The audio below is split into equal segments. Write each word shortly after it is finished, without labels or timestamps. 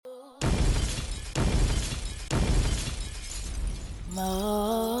You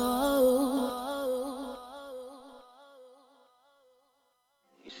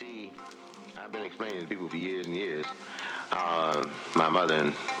see, I've been explaining to people for years and years. My mother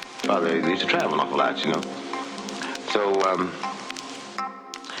and father used to travel an awful lot, you know. So,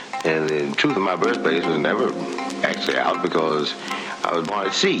 and the truth of my birthplace was never actually out because I was born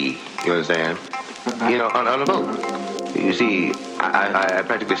at sea, you understand? You know, on a boat. You see, I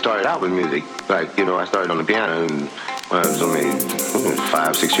practically started out with music. Like, you know, I started on the piano and when I was only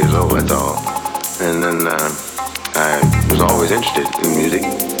 5, 6 years old, that's all. And then I was always interested in music.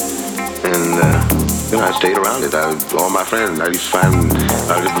 And, you know, I stayed around it. All my friends, I used to find a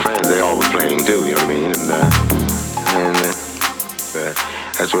lot of different friends, they all were playing too, you know what I mean? And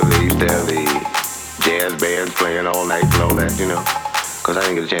that's where they used to have the jazz bands playing all night and all that, you know? Because I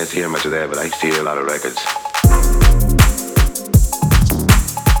didn't get a chance to hear much of that, but I used to hear a lot of records.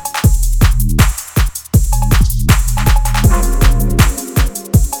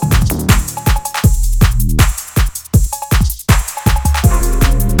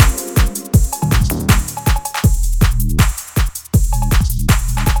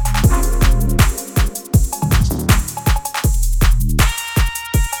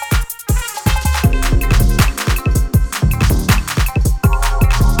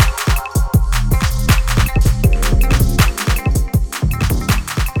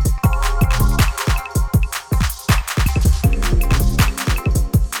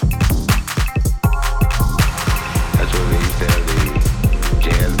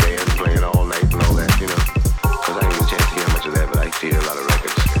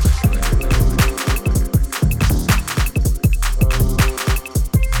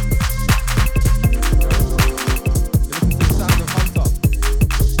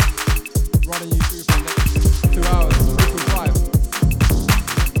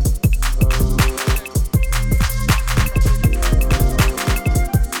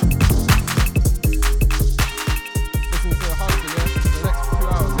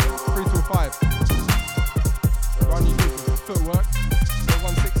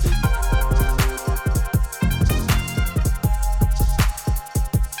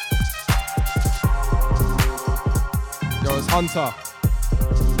 Hunter.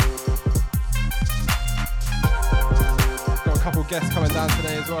 Got a couple guests coming down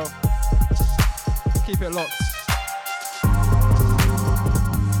today as well. Keep it locked.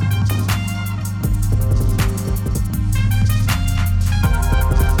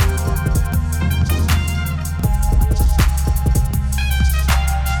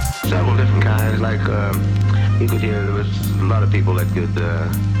 Several different kinds, like you could hear there was a lot of people that could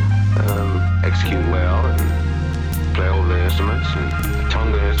execute well and play over the instruments and tongue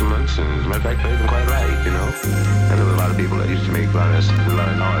the instruments, and as a matter of fact, play them quite right, you know. And there were a lot of people that used to make a lot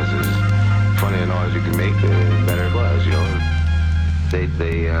of noises. The funnier noise you could make, the better it was, you know.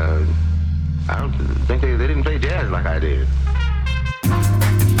 I don't think they didn't play jazz like I did.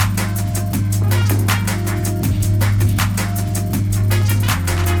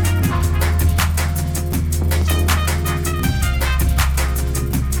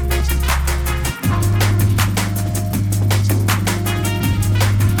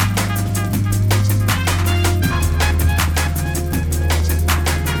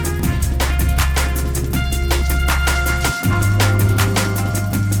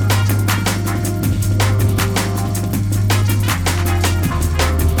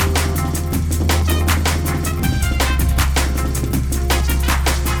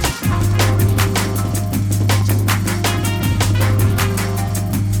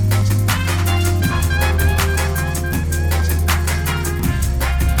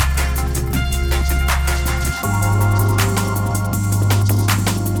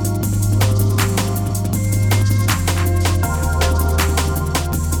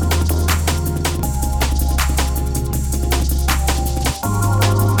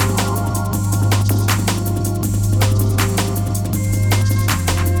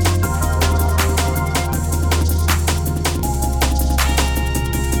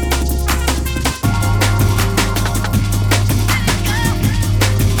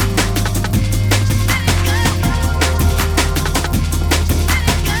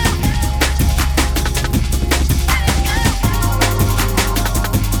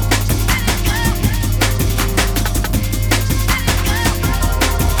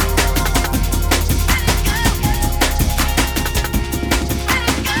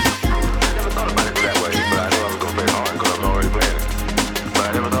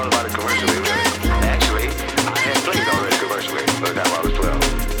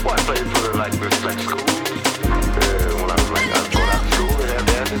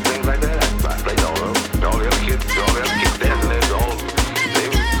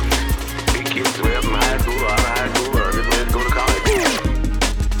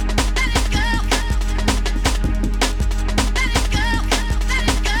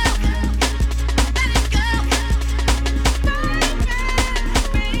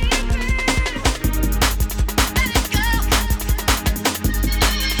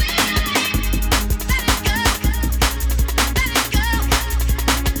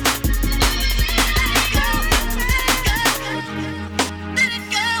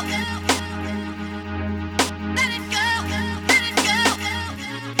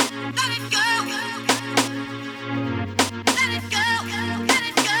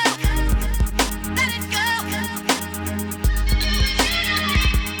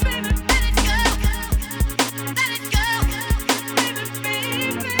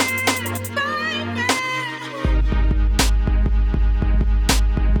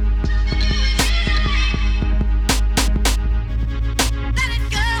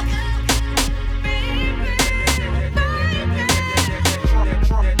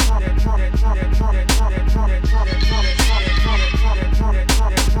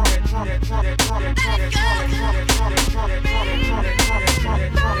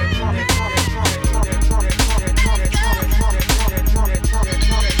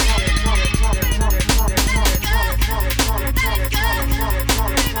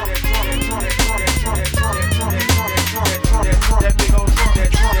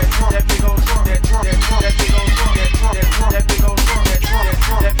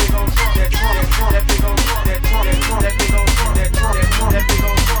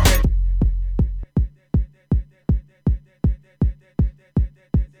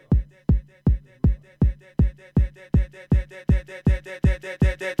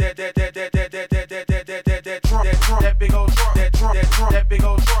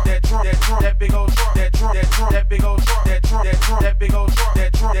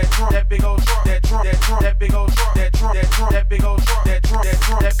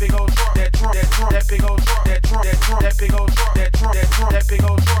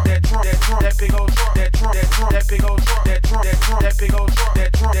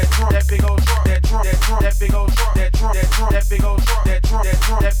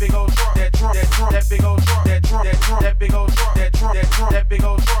 big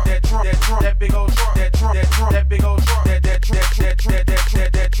old trunk, that trunk, that trunk, that big old trunk, that trunk, that trunk, that big old trunk, that trunk, that trunk, that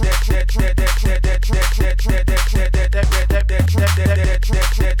trunk, that trunk, that trunk, that trunk, that trunk, that trunk, that trunk, that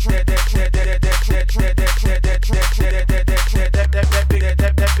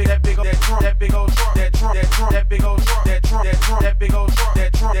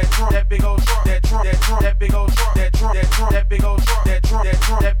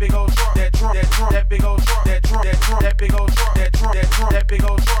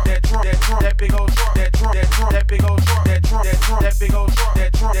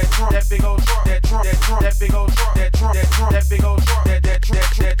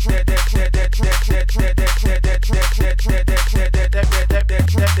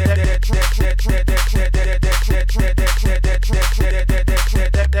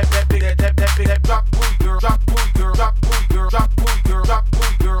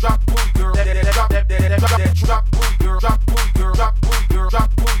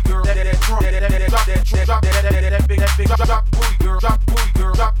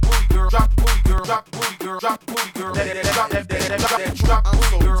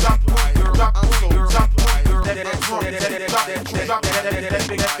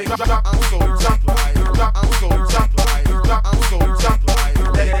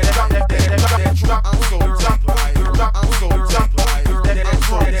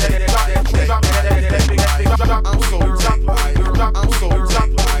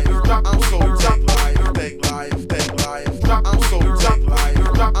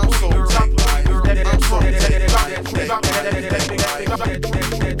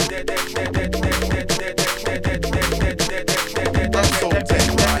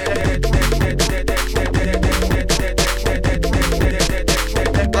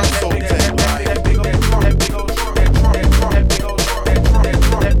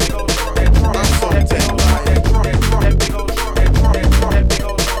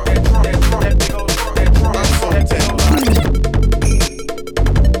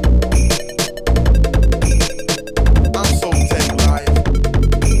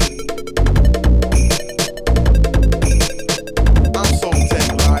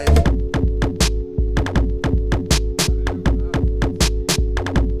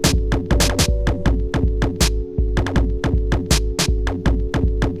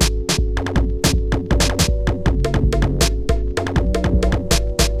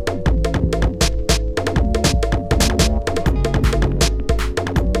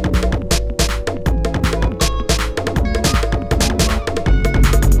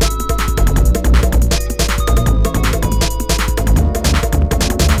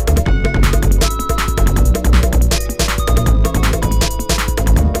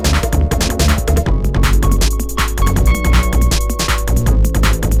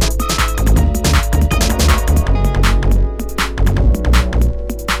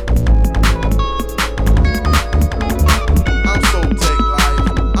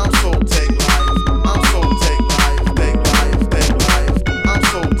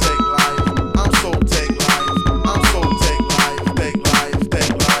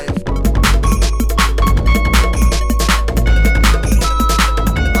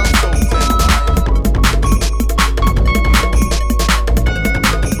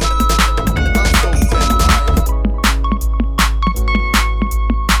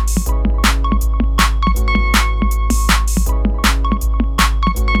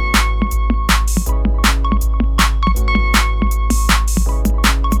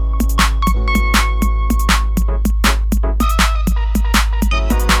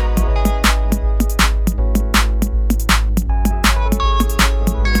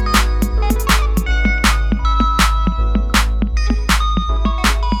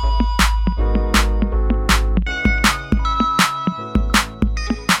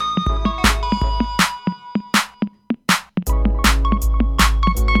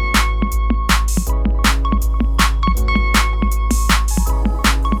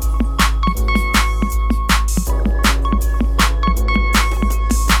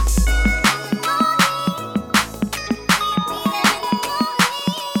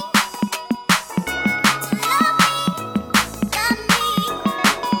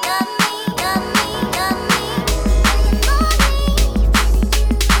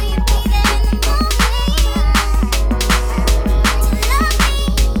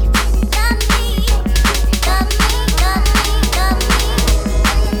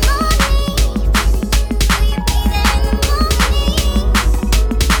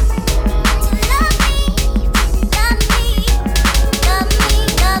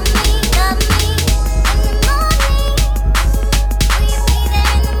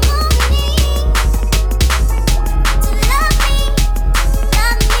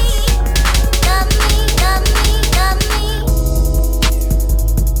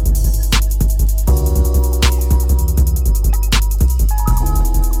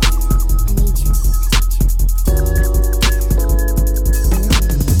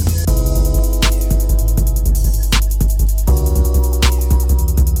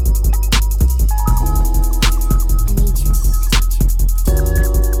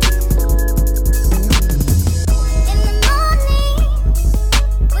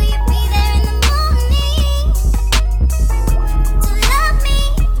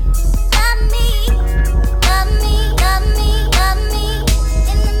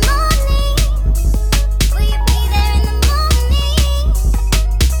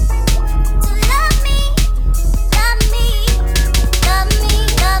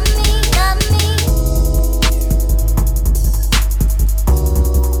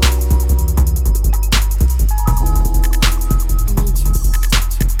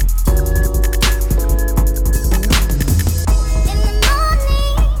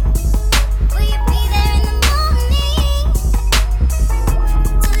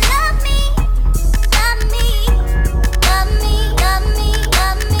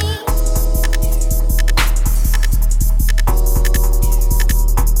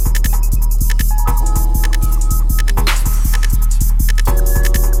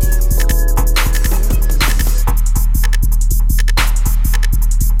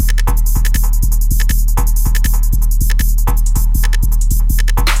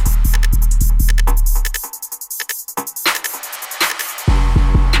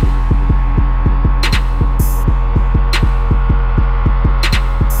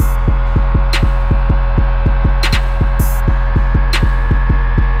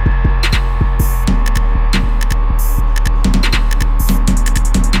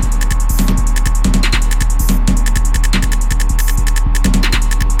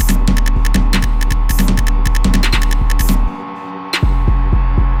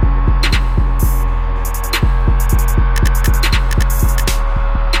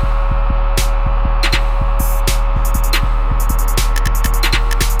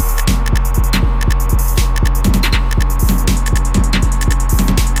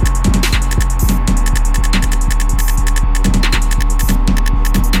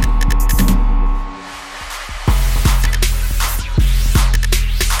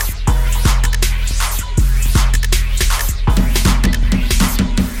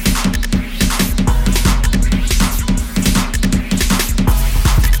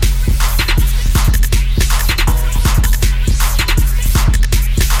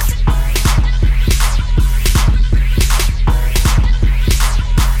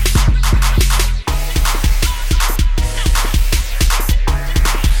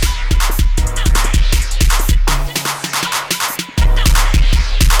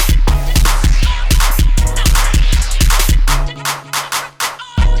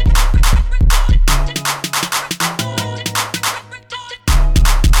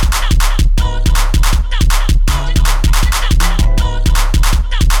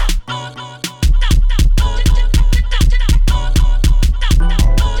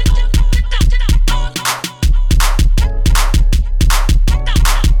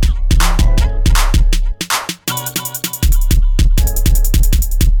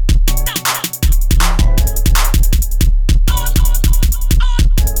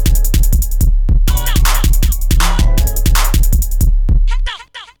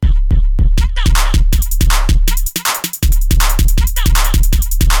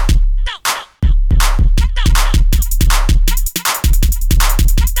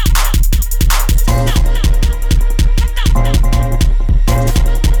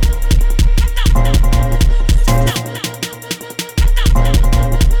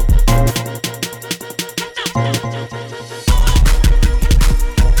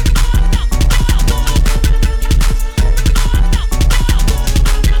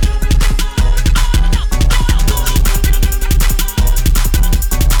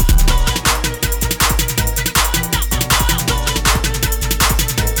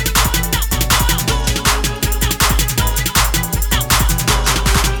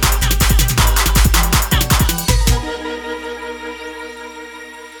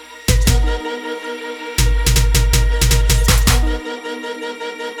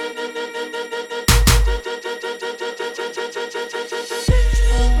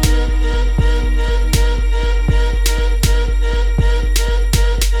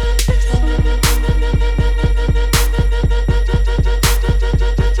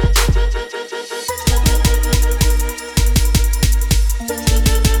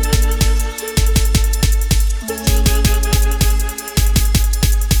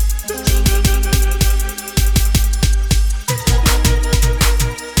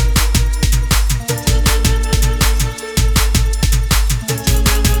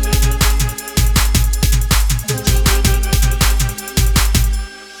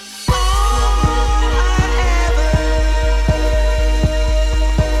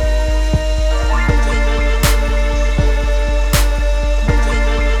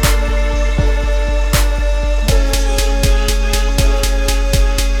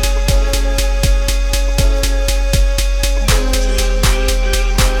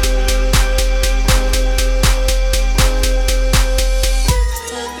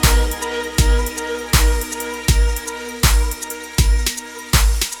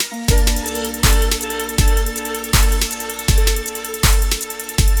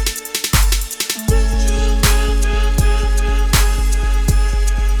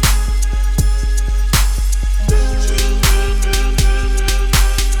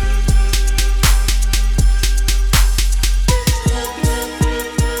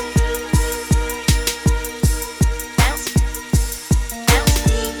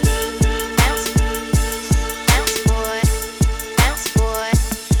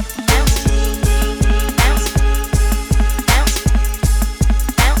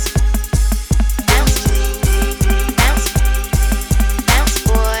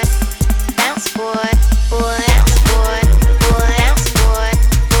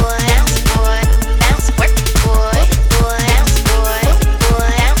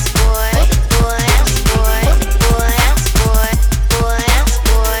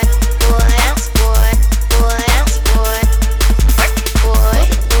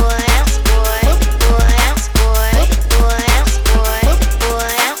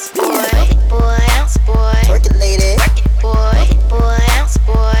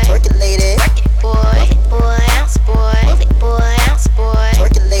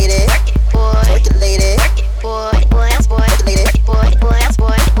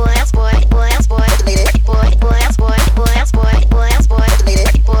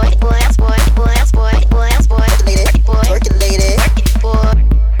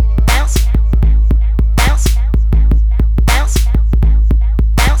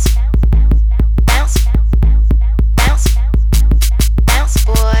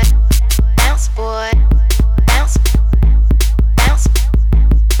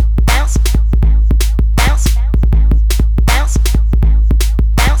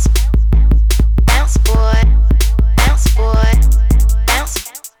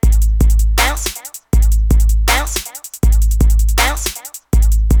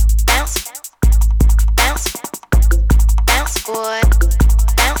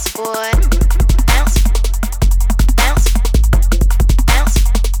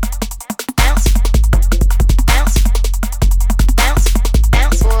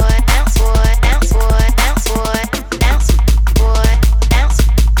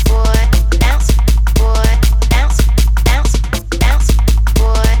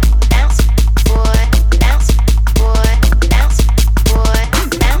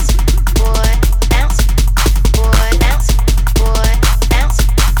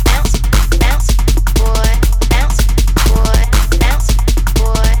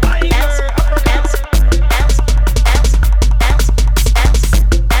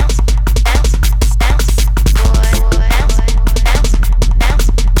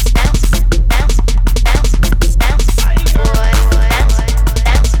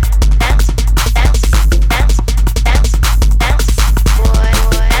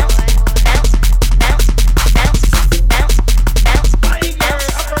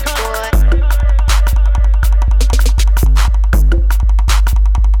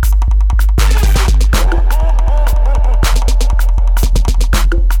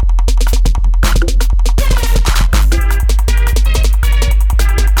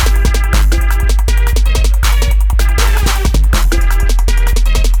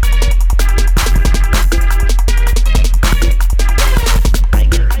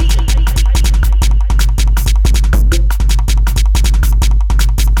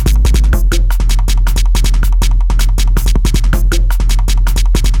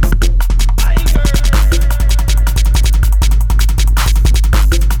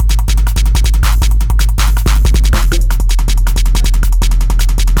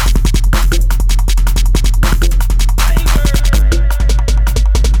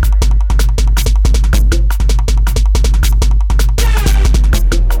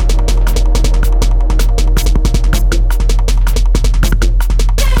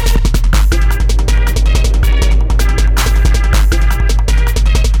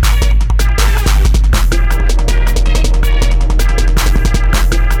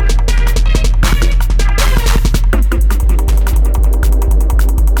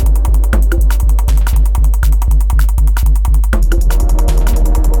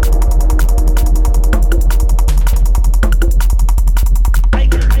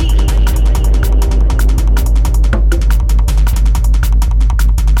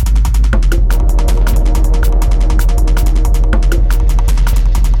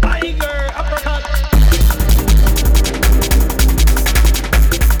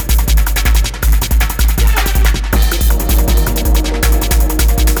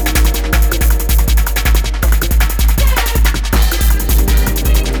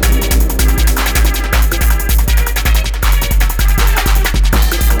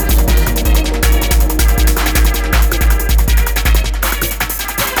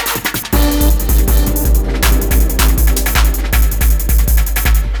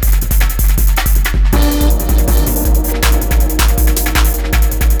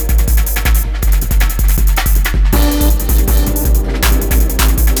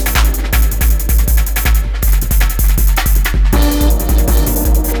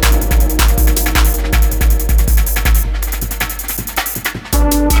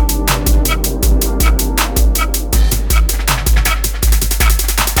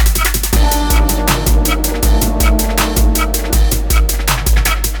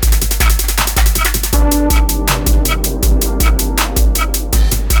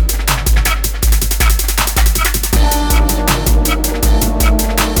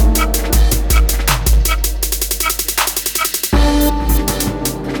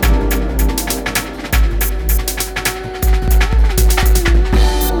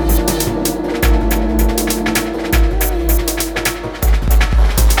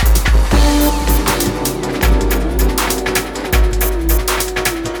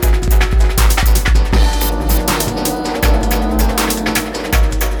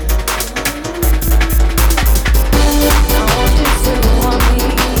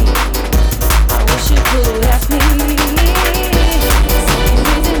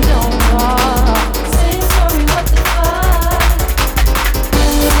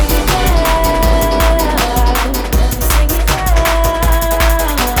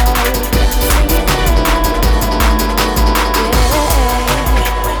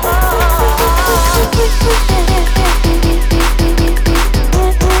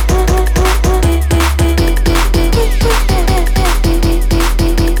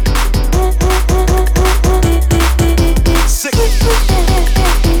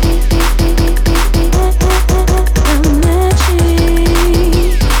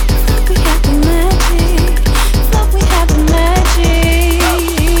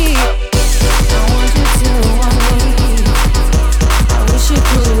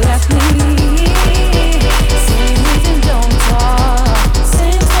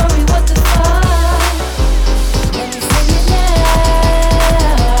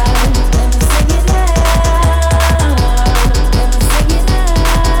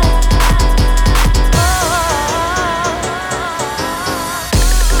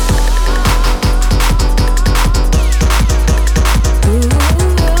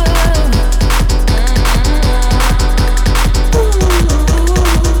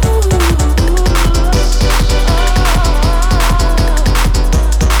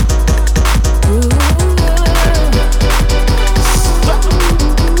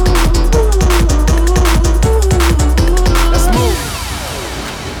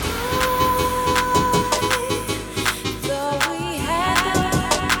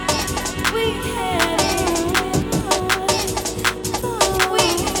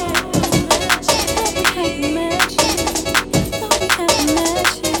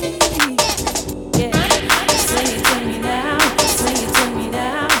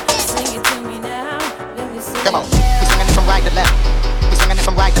Come on. We swinging it from right to left. We swinging it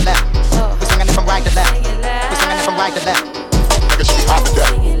from right to left. We swinging it from right to left. We swinging it from right to left. Nigga should be hot to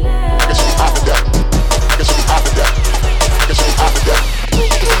death. Nigga should be hot to death. Nigga should be hot to death. Nigga should be hot to death.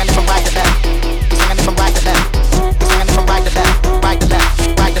 We swinging it from right to left. We swinging it from right to left. We swinging it from right to left. Right to left.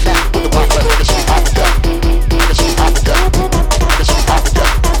 Right to left. With the block left, nigga should be hot to death. Nigga should be hot to death. Nigga should be hot to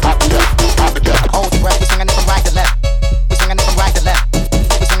death. Hot to death. Hot to death. Hold your breath. We swinging it from right to left. We swinging it from right to left.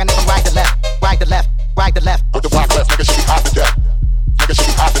 We swinging it from right to left. Right to left. Right to left. With the block left, nigga should be hot to death. Nigga should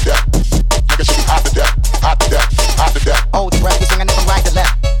be hot to death. Nigga should be hot to death. Hot to death. Hot to death. Hold your breath. We swinging it from right to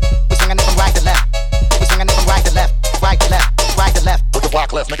left. We swinging it from right to left. We swinging it from right to left. Right to left. Right to left. With the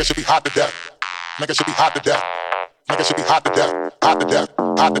block left, nigga should be hot to death. Nigga should be hot to death. Nigga should be hot to death. Hot to death.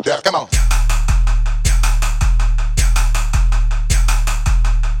 Hot to death. Come on.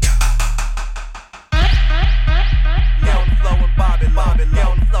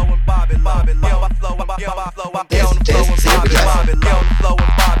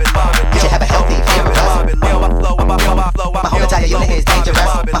 You should have a healthy fear of us. My whole entire unit is dangerous.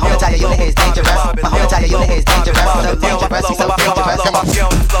 My whole entire unit is dangerous. My whole entire unit is dangerous. So dangerous, he's so dangerous. Come on.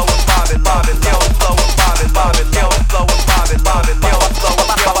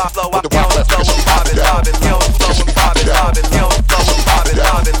 With the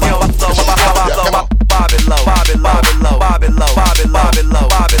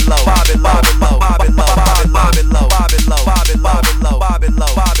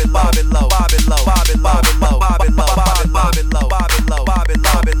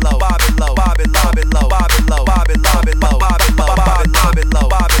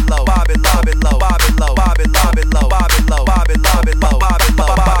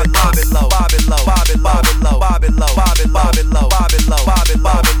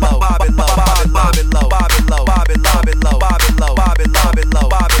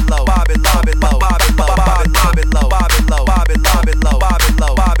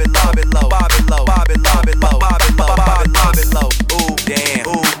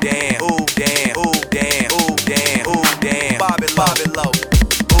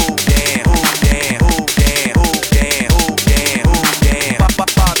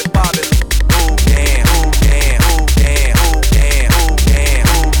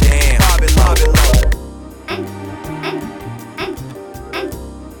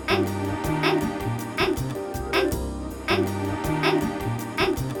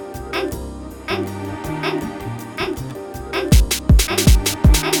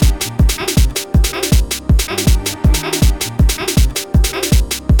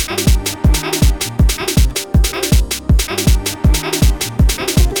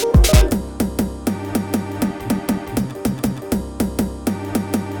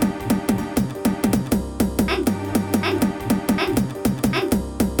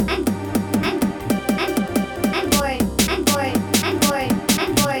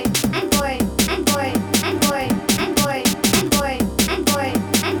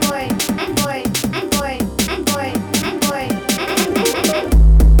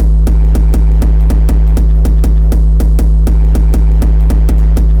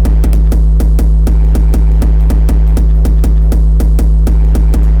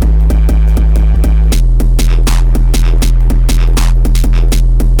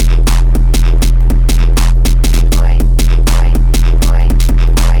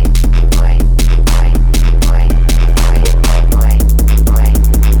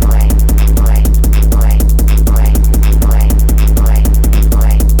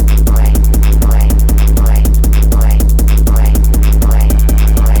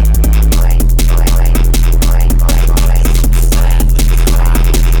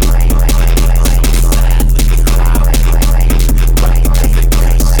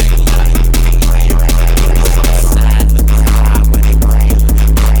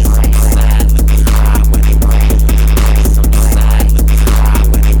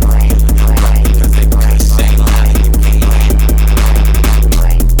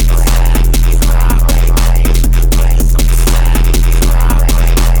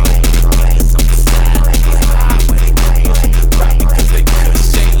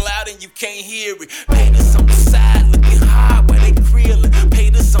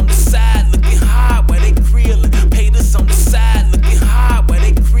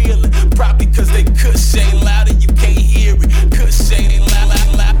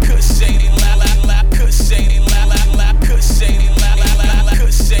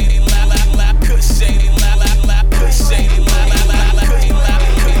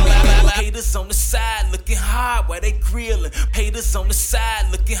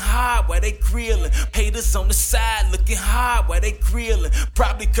looking hard while they grillin'. Haters on the side looking hard while they grillin'.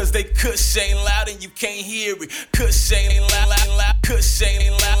 Probably cause they cush ain't loud and you can't hear it. Cush ain't loud, loud, loud. Cush ain't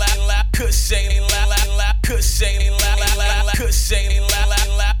loud, loud, loud. Cush ain't loud, loud, loud. Cush ain't loud, loud, loud. Cush ain't loud, loud,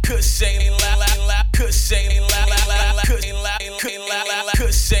 loud. Cush ain't loud, loud, loud. Cush ain't loud, loud, loud. Cush ain't loud, loud, loud.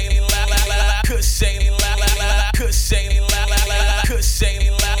 Cush ain't loud, loud, loud. Cush ain't loud, loud, loud. Cush ain't loud, loud, loud. Cush ain't loud, loud,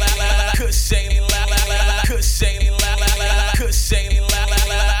 loud. Cush ain't loud, loud, loud.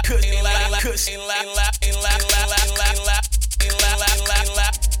 Cush ain't loud, loud, loud. Cush ain't loud, loud, loud. Cush ain't loud, loud. Cush ain't loud, loud.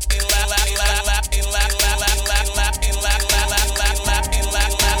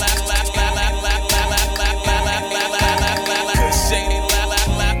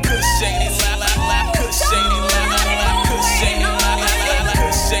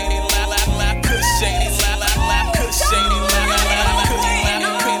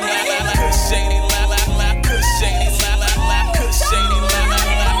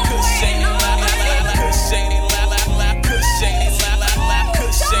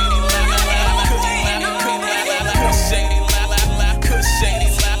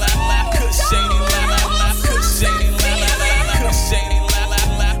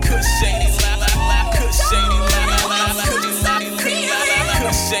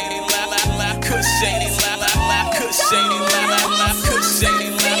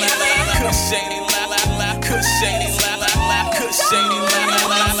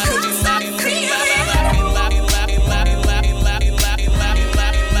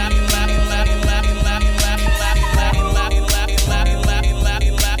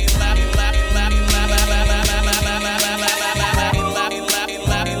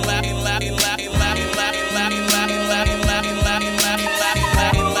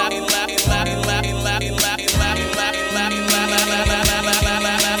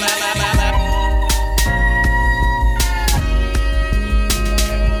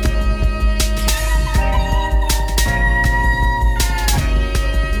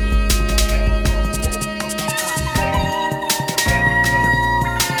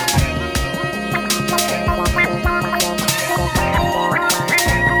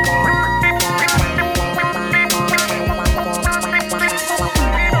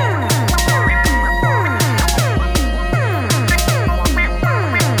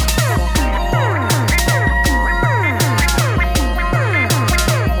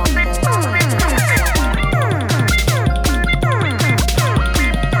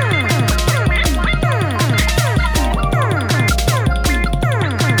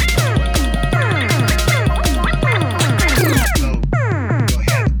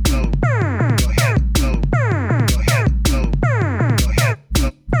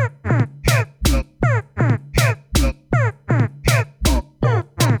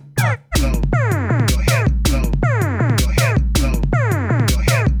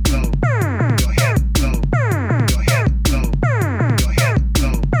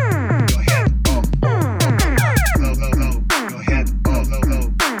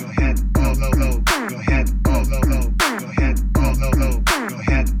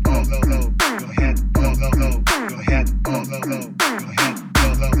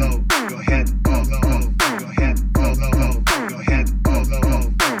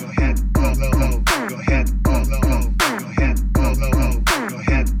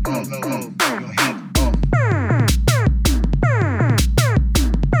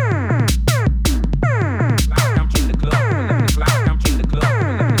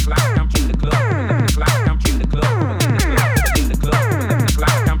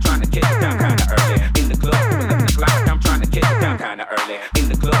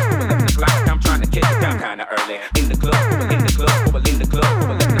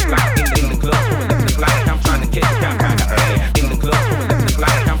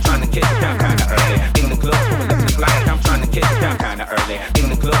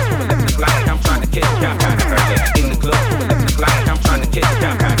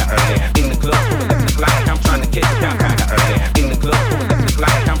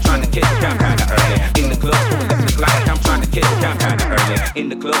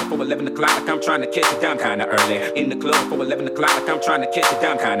 trying to catch it down kinda early. In the club for 11 o'clock, like I'm trying to catch it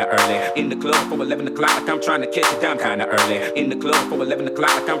down kinda early. In the club for 11 o'clock, like I'm trying to catch it down kinda early. In the club for 11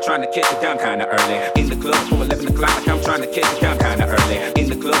 o'clock, like I'm trying to catch it down kinda early. In the club for 11 o'clock, like I'm trying to catch it down kinda early. In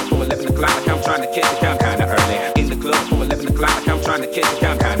the club for 11 o'clock, like I'm trying to catch it down kinda early. In the club for 11 o'clock, like I'm trying to catch it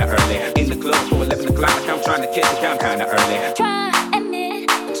down kinda early. In the club for 11 o'clock, like I'm trying to catch it down kinda early.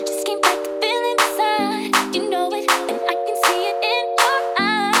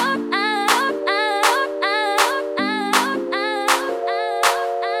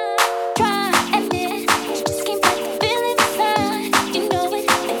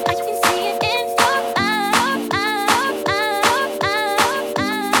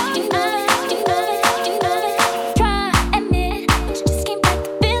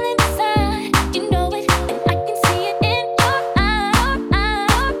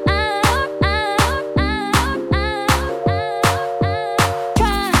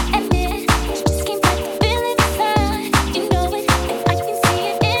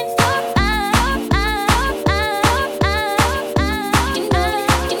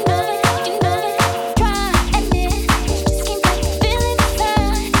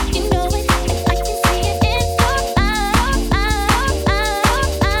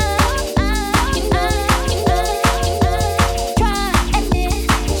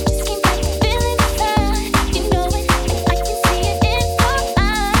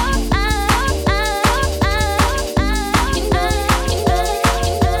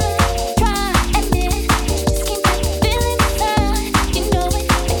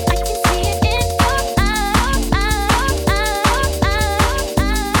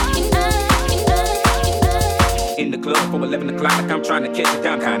 In the club for 11 o'clock, like I'm trying to catch it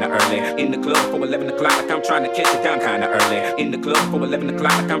down kinda early. In the club for 11 o'clock, like I'm trying to catch it down kinda early. In the club for 11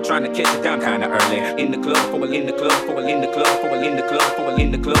 o'clock, like I'm trying to catch it down kinda early. In the club for 11 o'clock, like I'm trying to catch it down kinda early. In the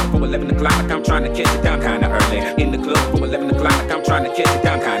club for 11 o'clock, like I'm trying to catch it down kinda early.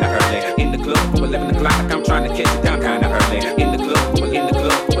 In the club for 11 o'clock, like I'm trying to catch it down kinda early. In the club for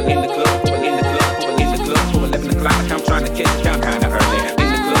 11 o'clock, like I'm trying to catch it down kinda early. In the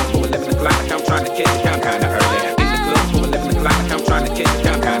club for 11 o'clock, like I'm trying to catch it down kinda early. In the club for 11 o'clock, like I'm trying to catch it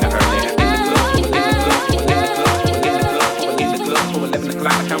down kinda early. In the club for 11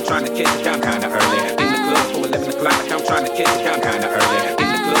 o'clock, like I'm trying to catch it down kinda early. In the club for 11 o'clock, like I'm trying to catch it down kinda early. In the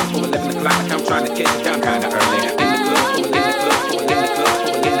club for 11 o'clock, like I'm trying to catch it down kinda early. In the club for 11 o'clock, like I'm trying to catch it down kinda early. In the club for 11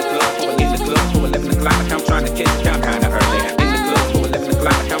 o'clock, like I'm trying to catch it down kinda early.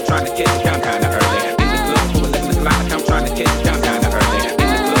 In the club for 11 o'clock,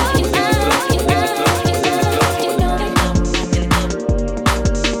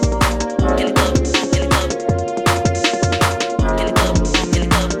 like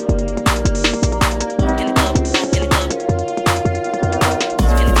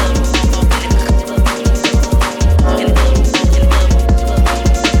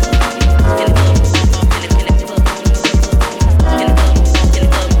trying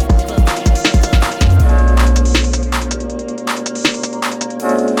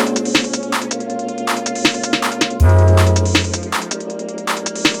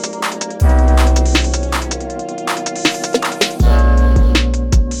to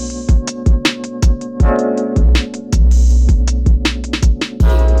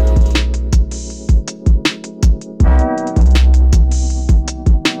catch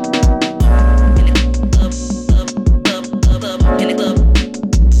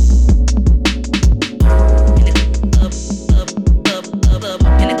it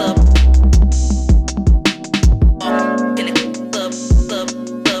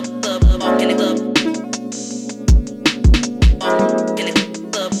down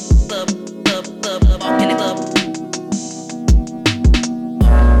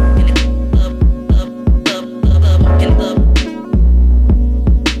kinda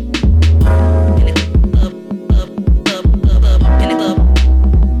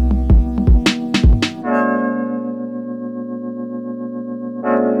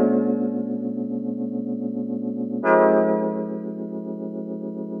early. In the club for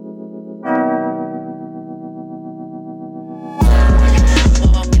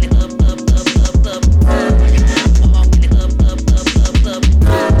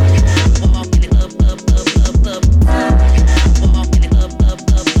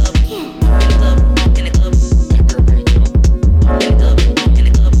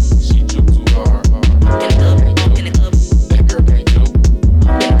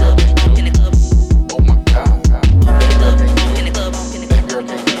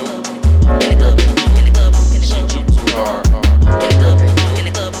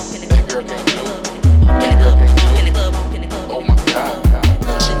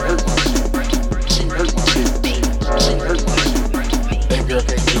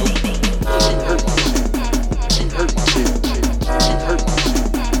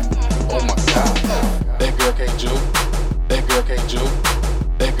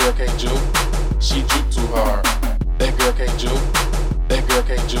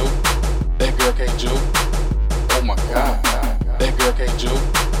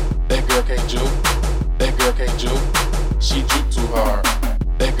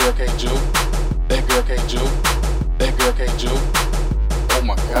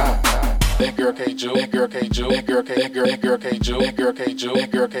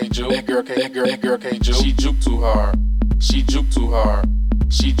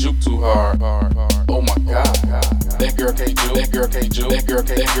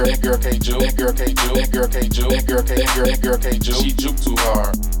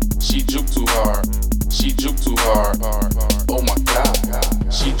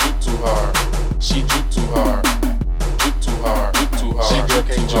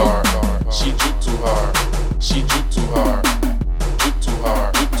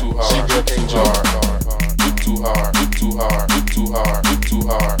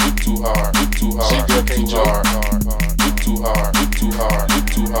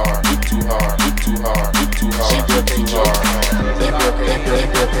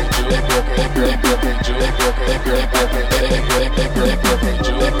That girl can't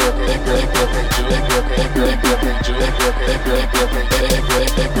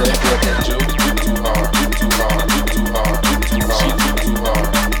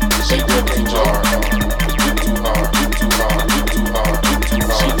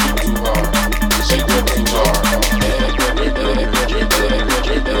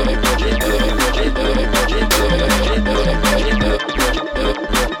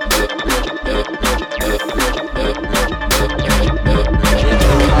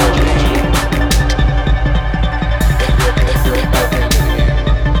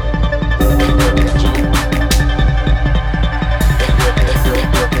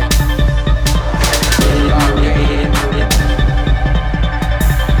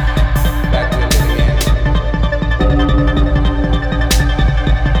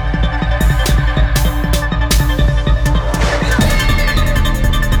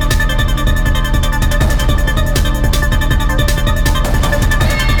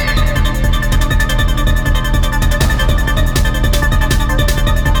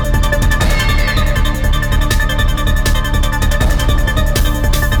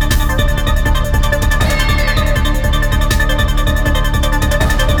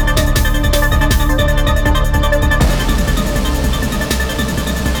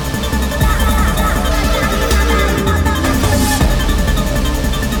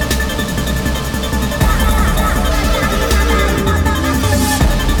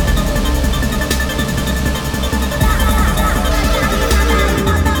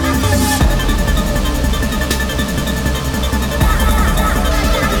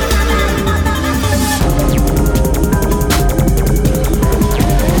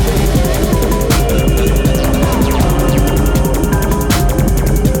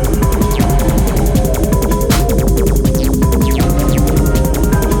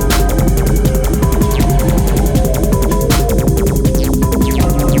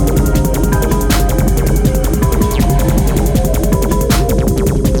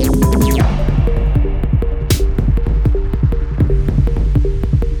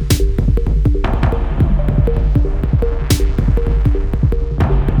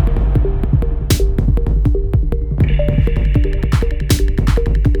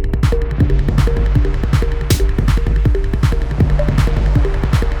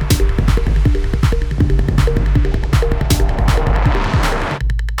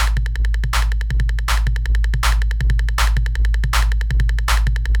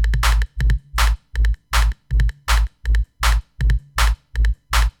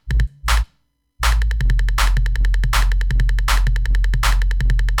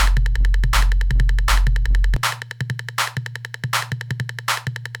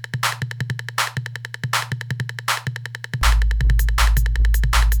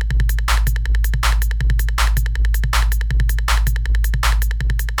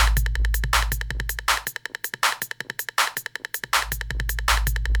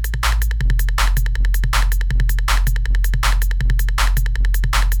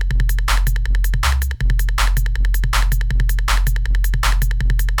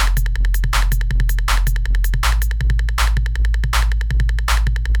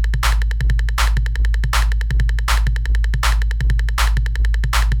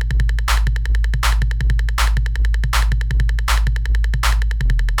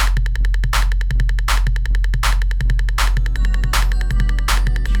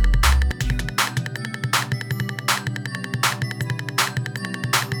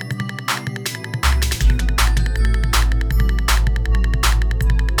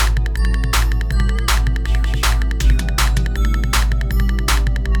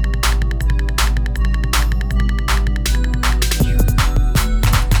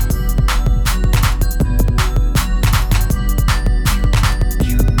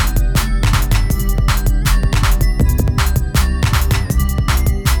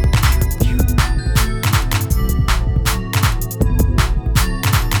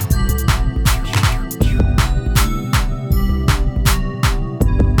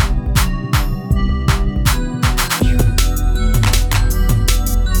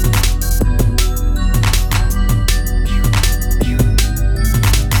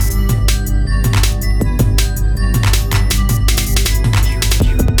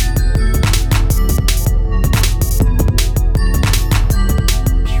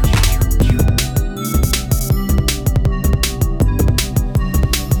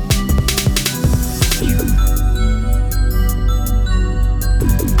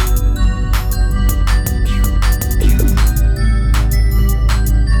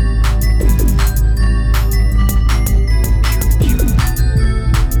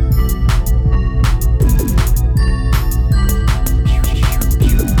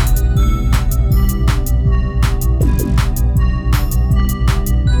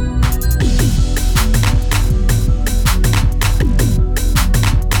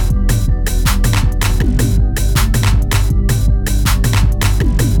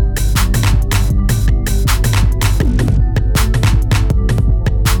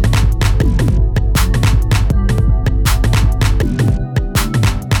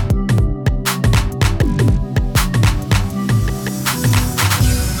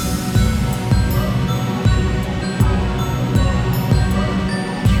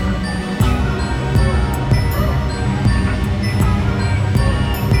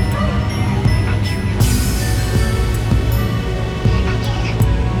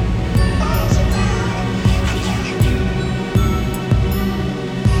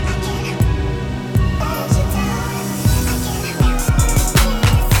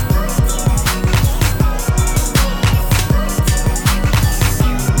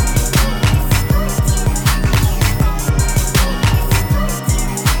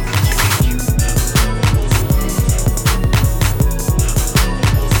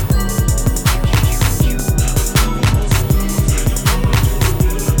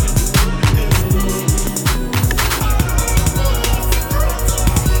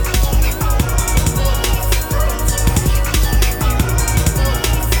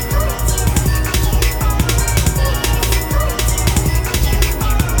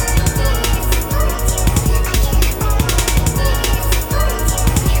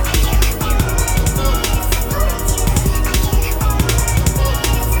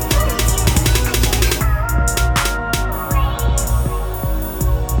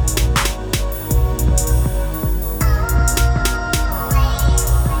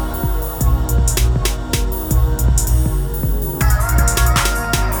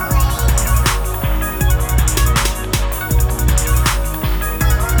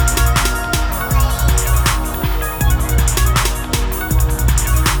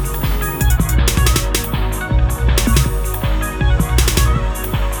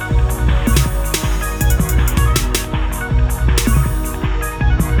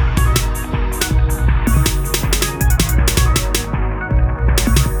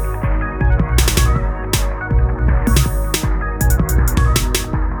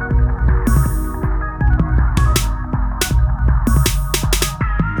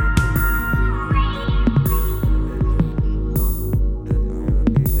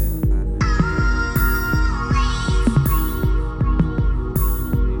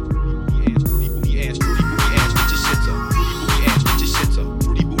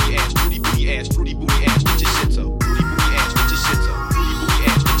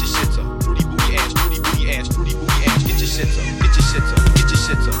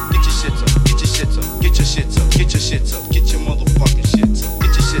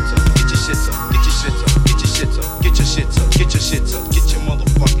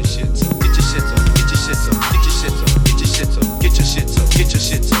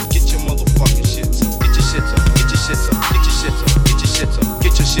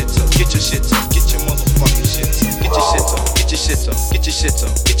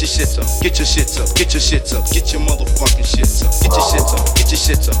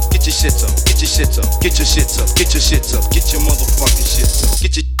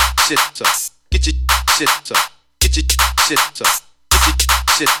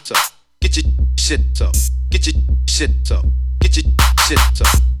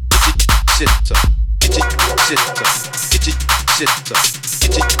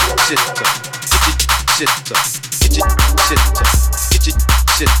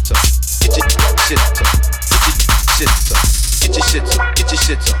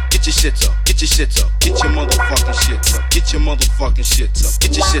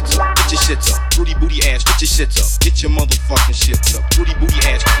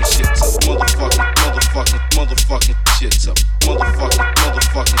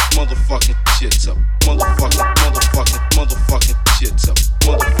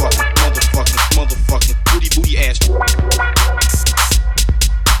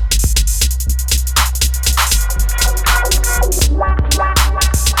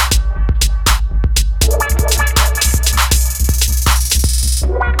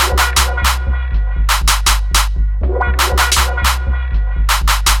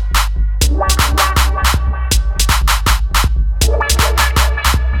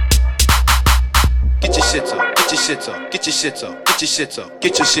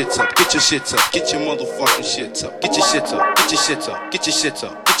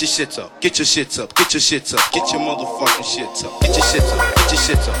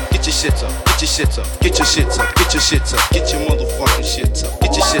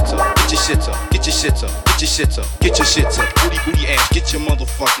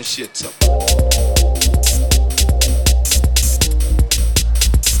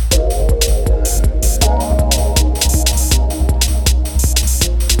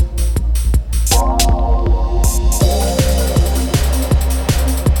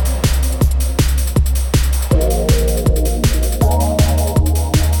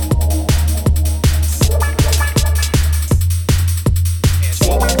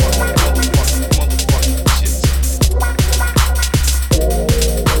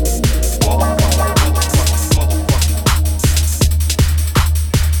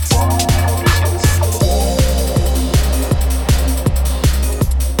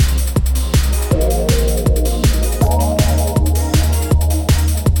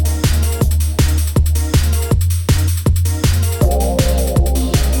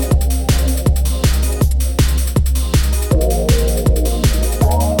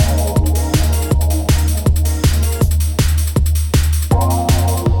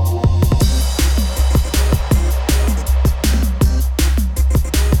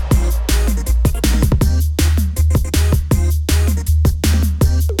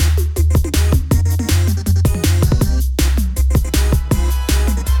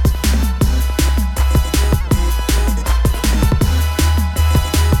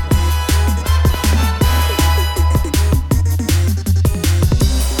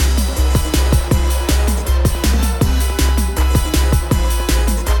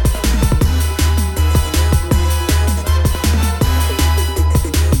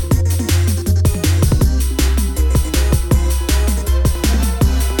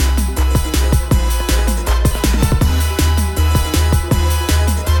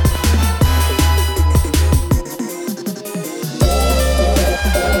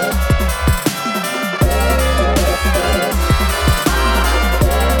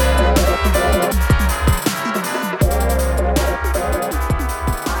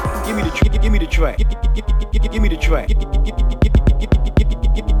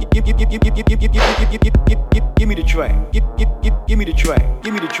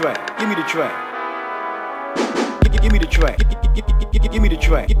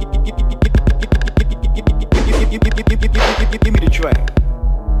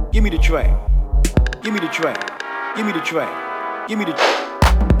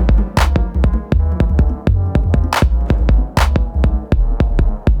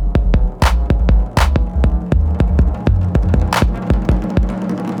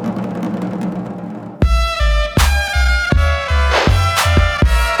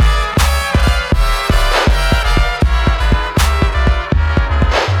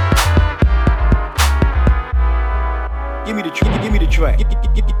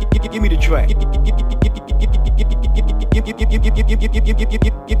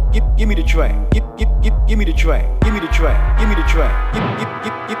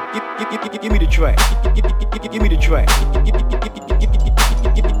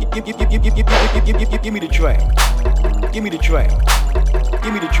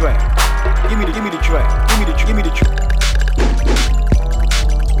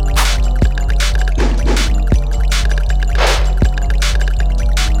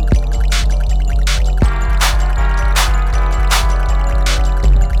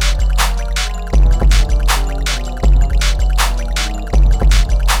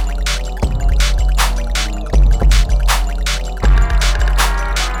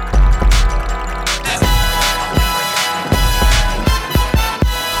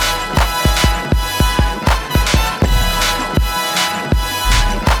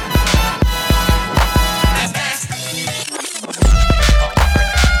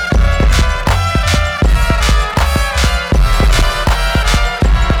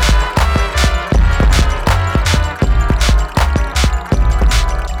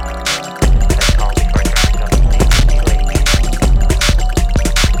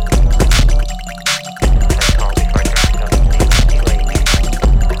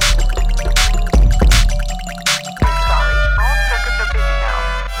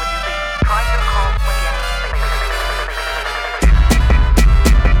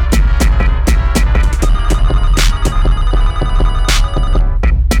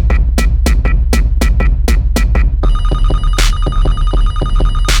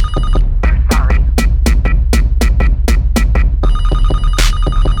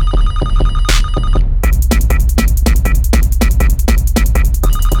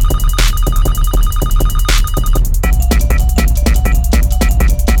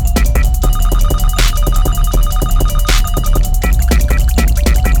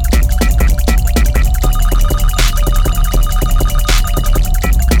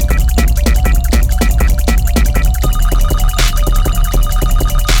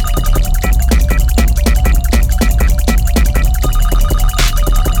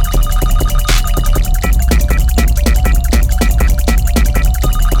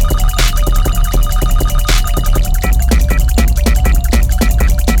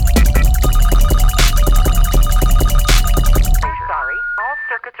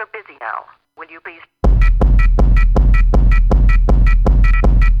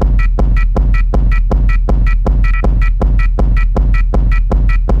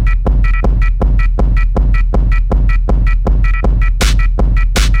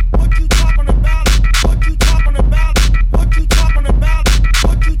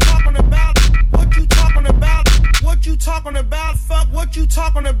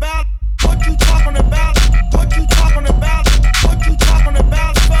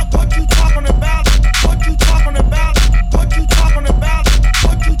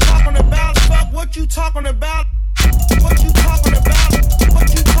talking about? What you talking about? What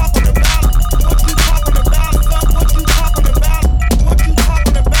you talking about? What you talking about? Fuck what you talking about? What you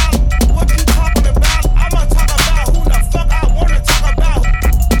talking about? What you talking about? I'ma talk about who the fuck I wanna talk about.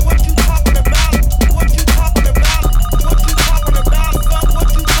 What you talking about? What you talking about? What you talking about? Fuck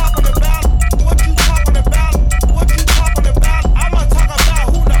what you talking about? What you talking about? What you talking about? I'ma talk about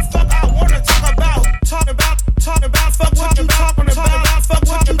who the fuck I wanna talk about. Talk about, fuck what you talking about. Fuck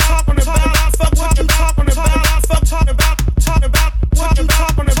what you talking about. Fuck what you talking about. Fuck talk about what you talking about. What you talking about.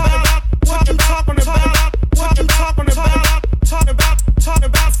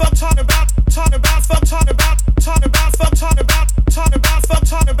 What you talking about. Talk about, fuck fuck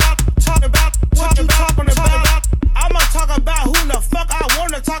talk about fuck talk about fuck what you talking about. I'ma talk about who the fuck I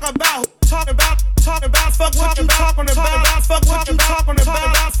wanna talk about. Talk about fuck what you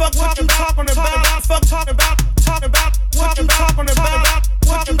talking about. Fuck what you talking about. Fuck what you talking about.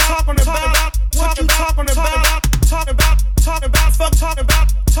 Fuck talk about what you talking about. What you talking about. What you talking about. Talk about fuck talk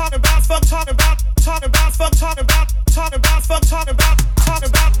about fuck talk about fuck talk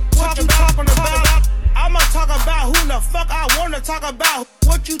about what you talking about. I'ma talk about who the fuck I wanna talk about.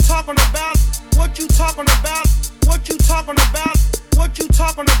 What you talking about? What you talking about? What you talking about? What you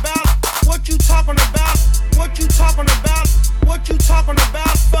talking about? What you talking about? What you talking about? What you talking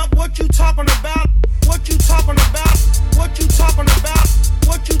about? Fuck what you talking about? What you talking about? What you talking about?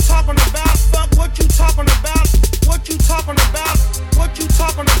 What you talking about? Fuck what you talking about? What you talking about? What you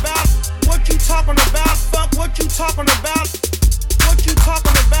talking about? What you talking about? Fuck what you talking about? What you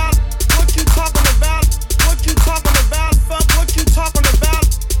talking about? What you talking about? What you talking about? Fuck what you talking about?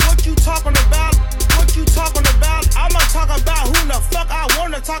 What you talking about? What you talking about? I'ma talk about who the fuck I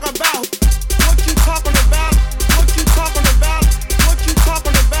wanna talk about. What you talking about? What you talking about? What you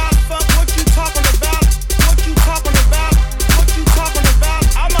talking about? Fuck what you talking about? What you talking about? What you talking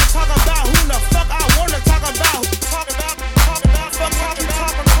about?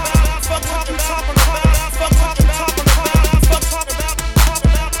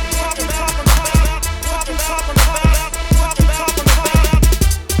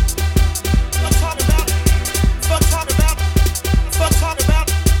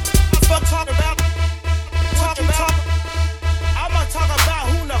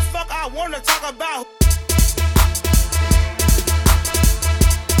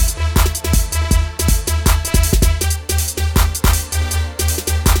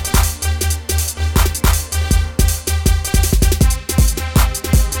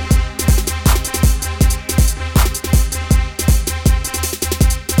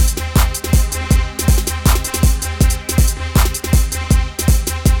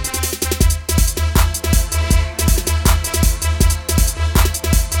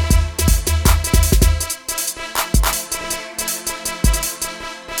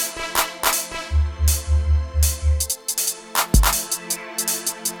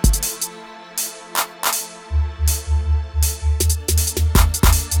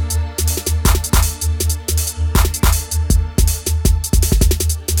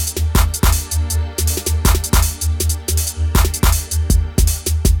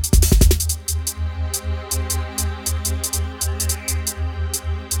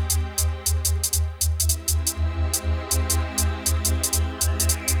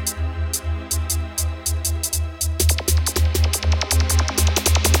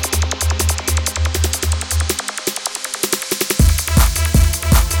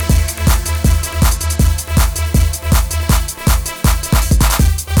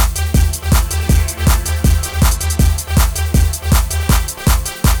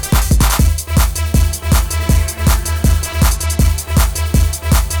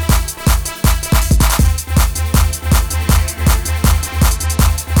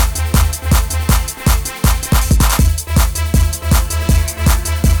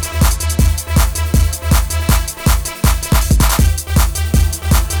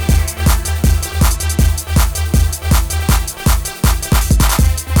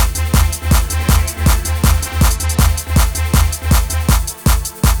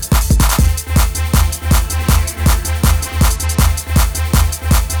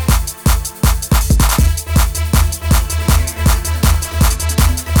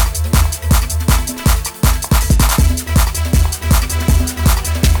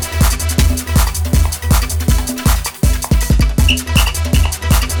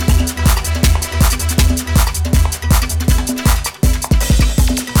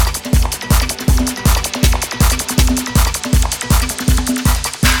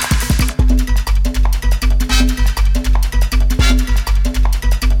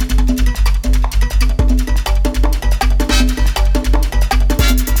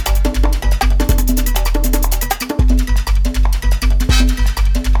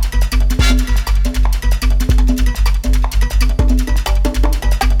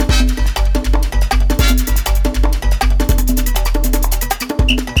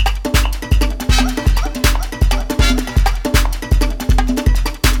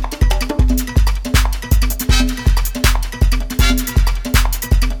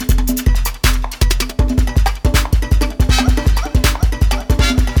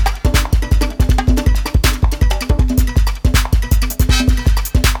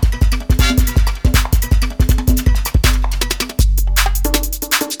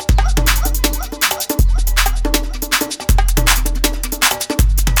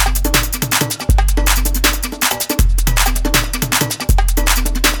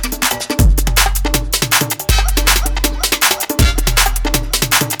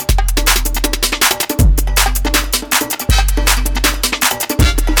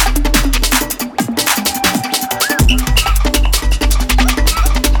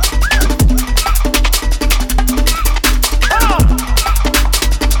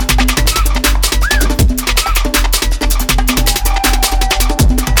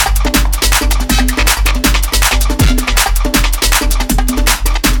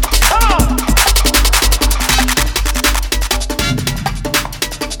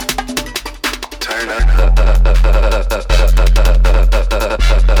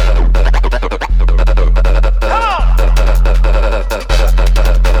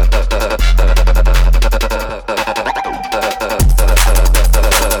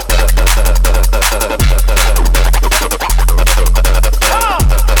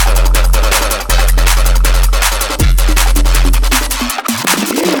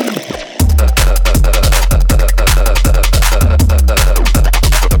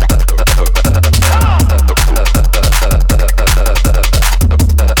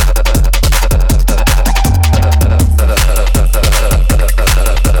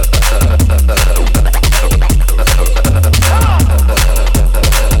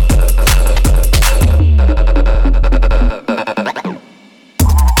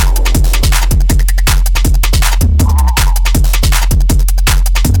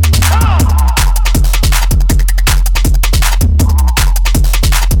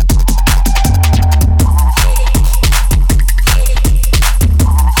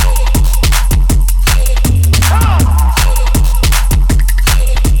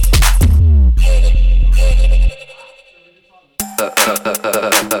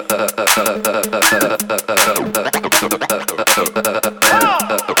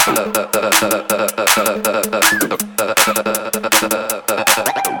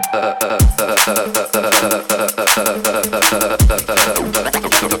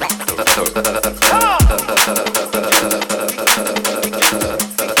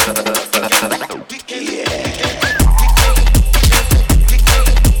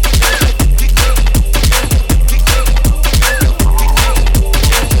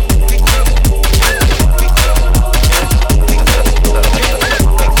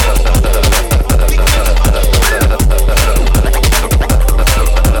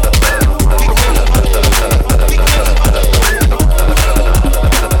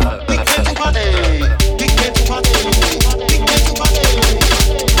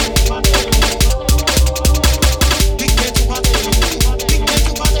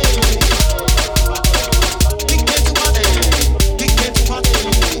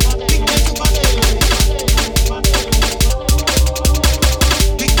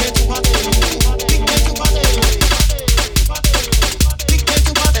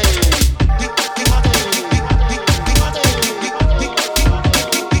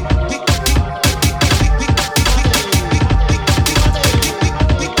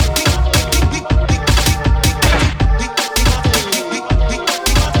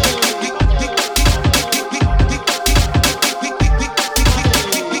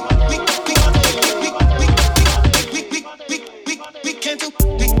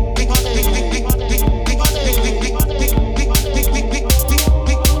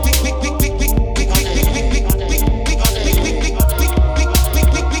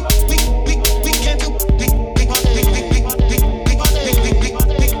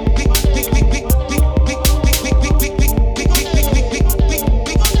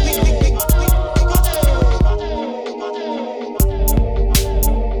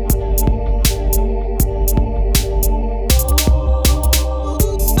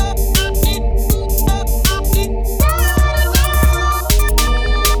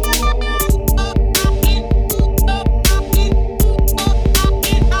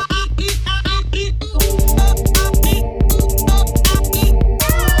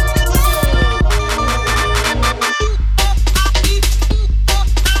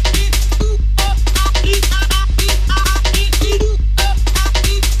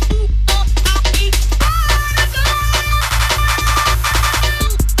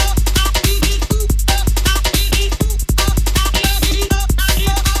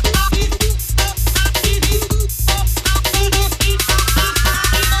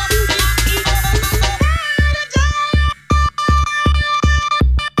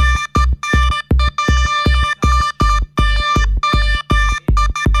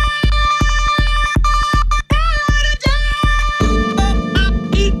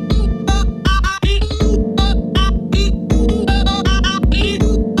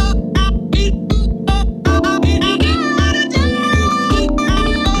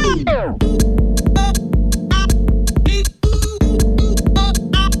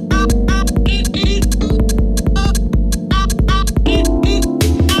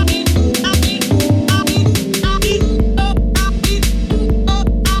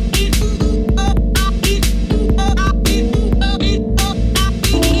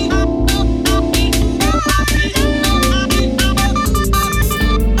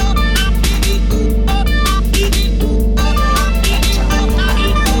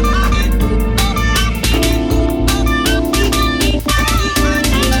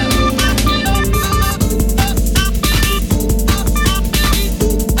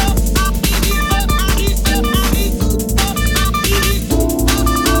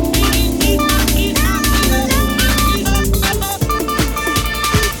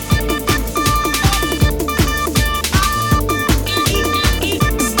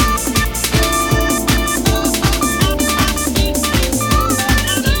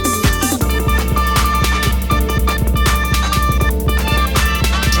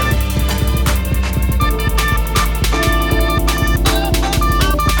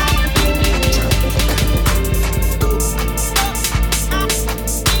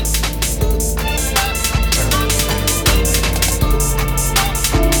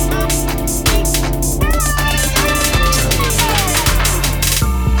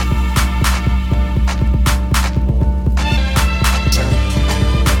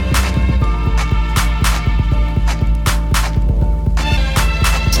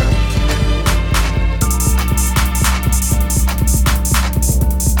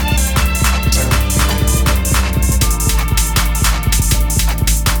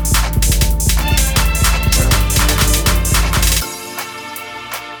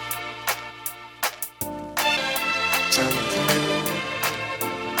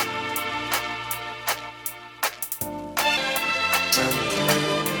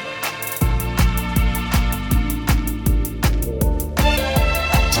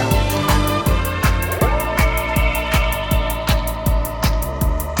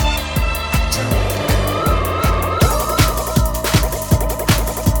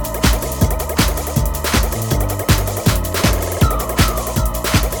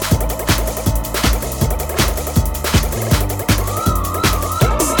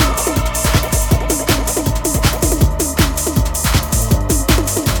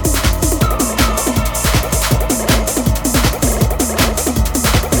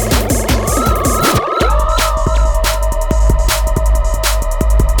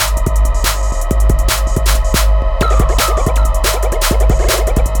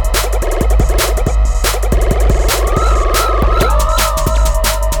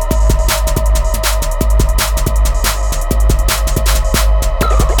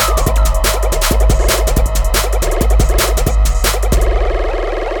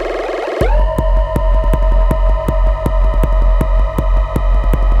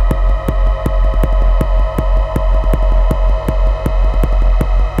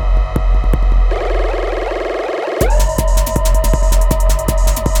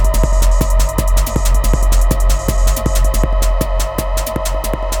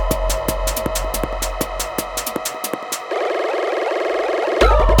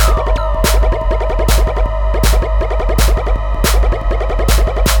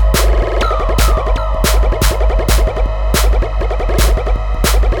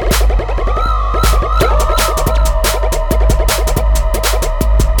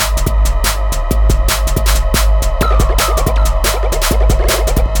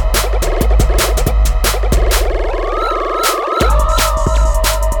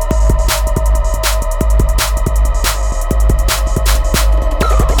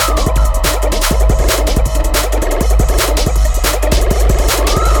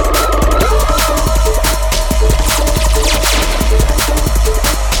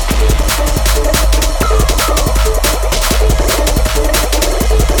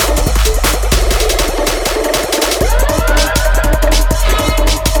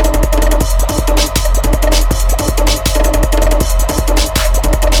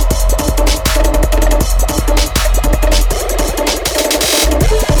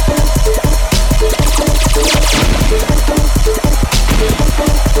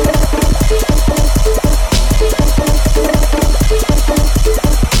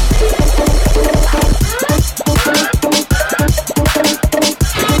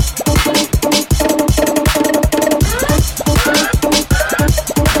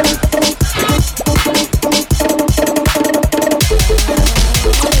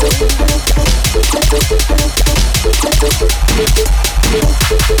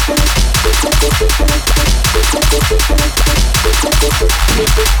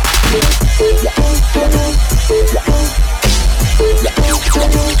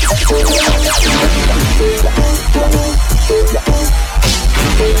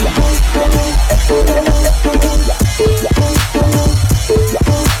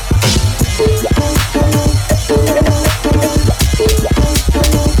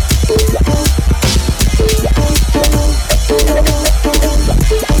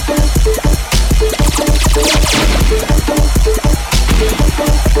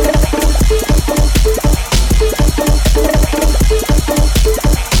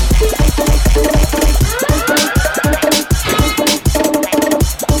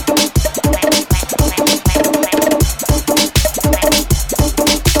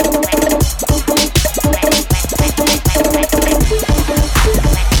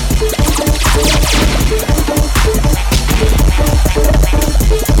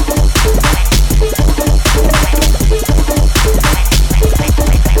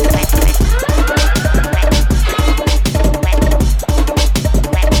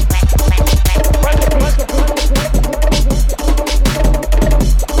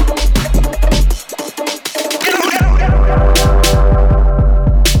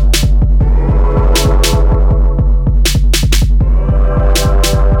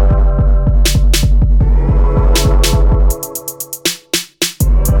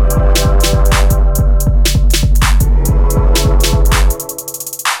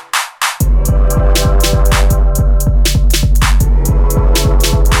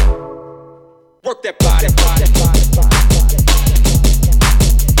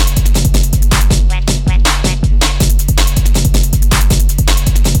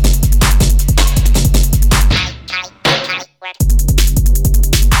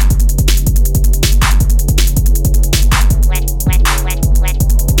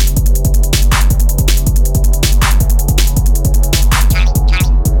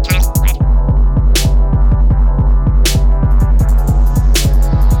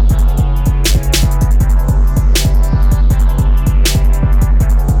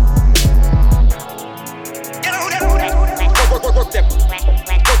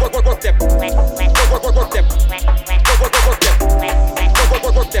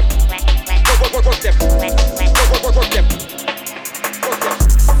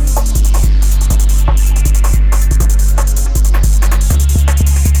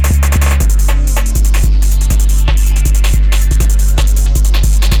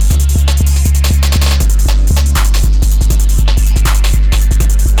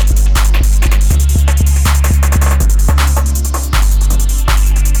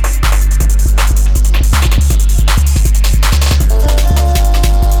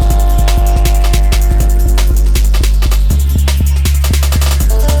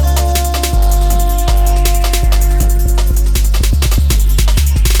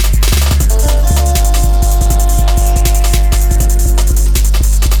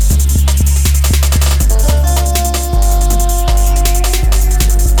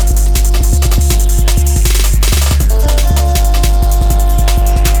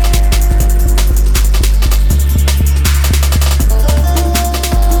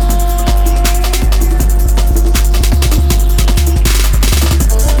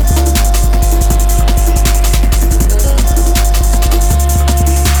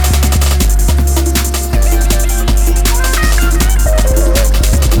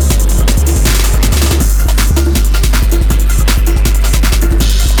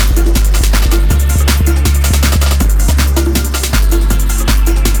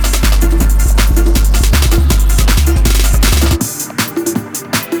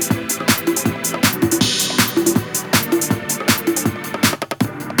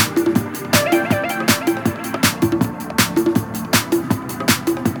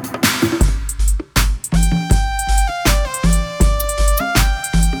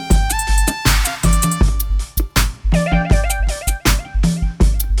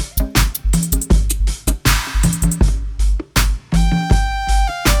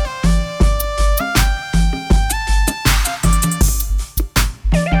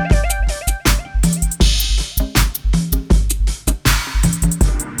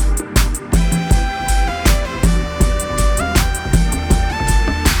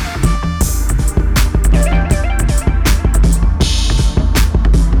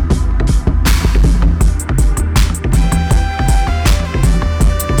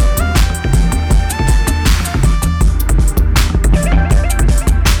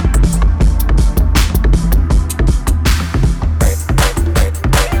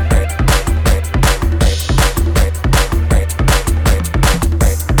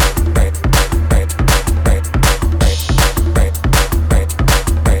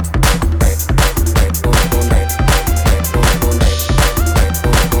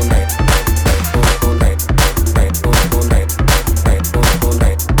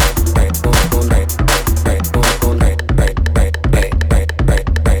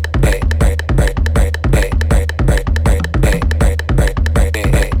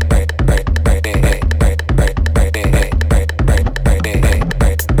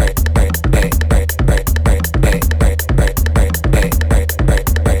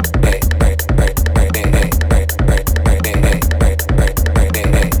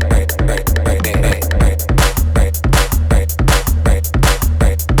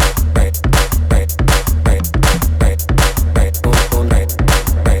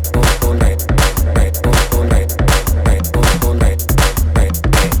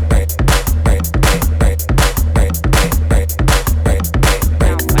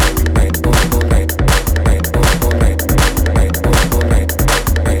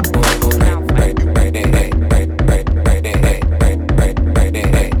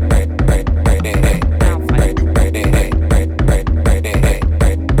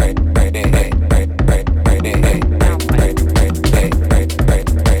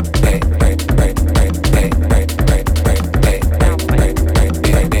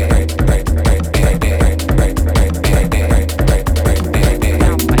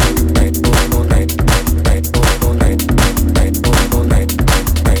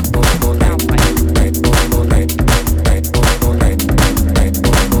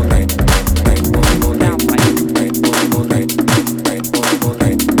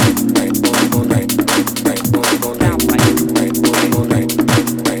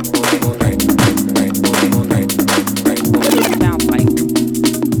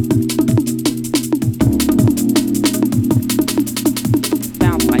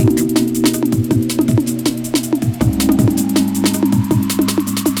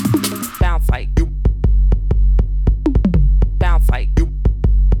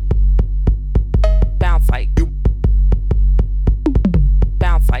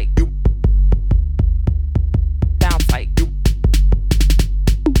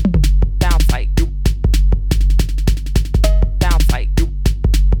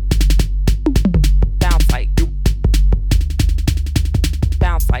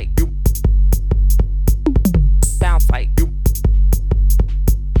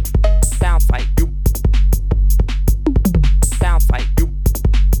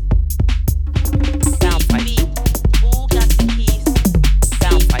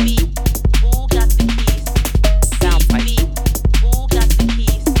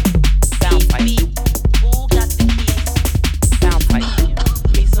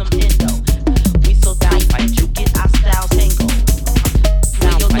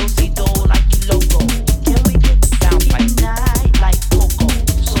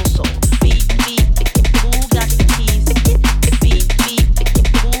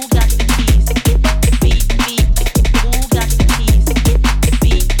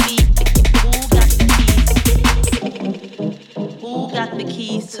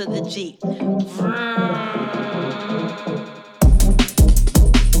 G.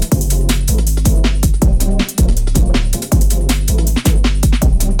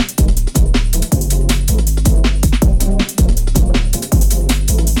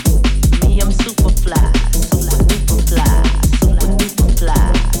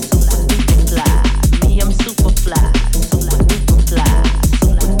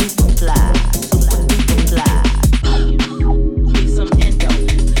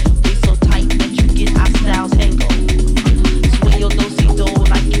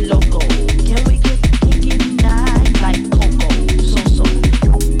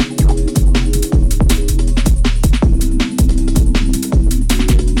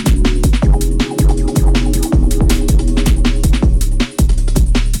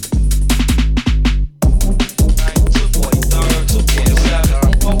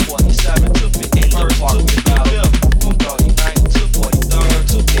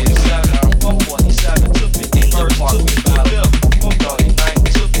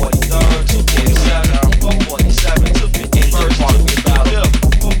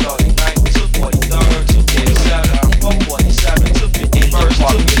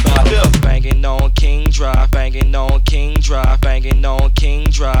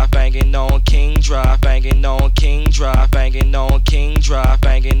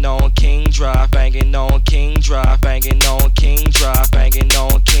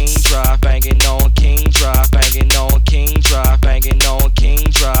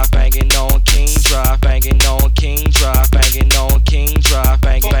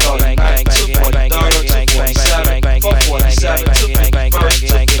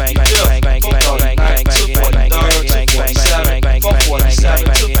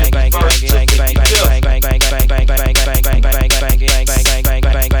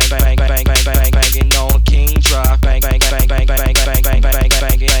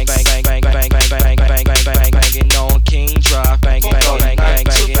 Bang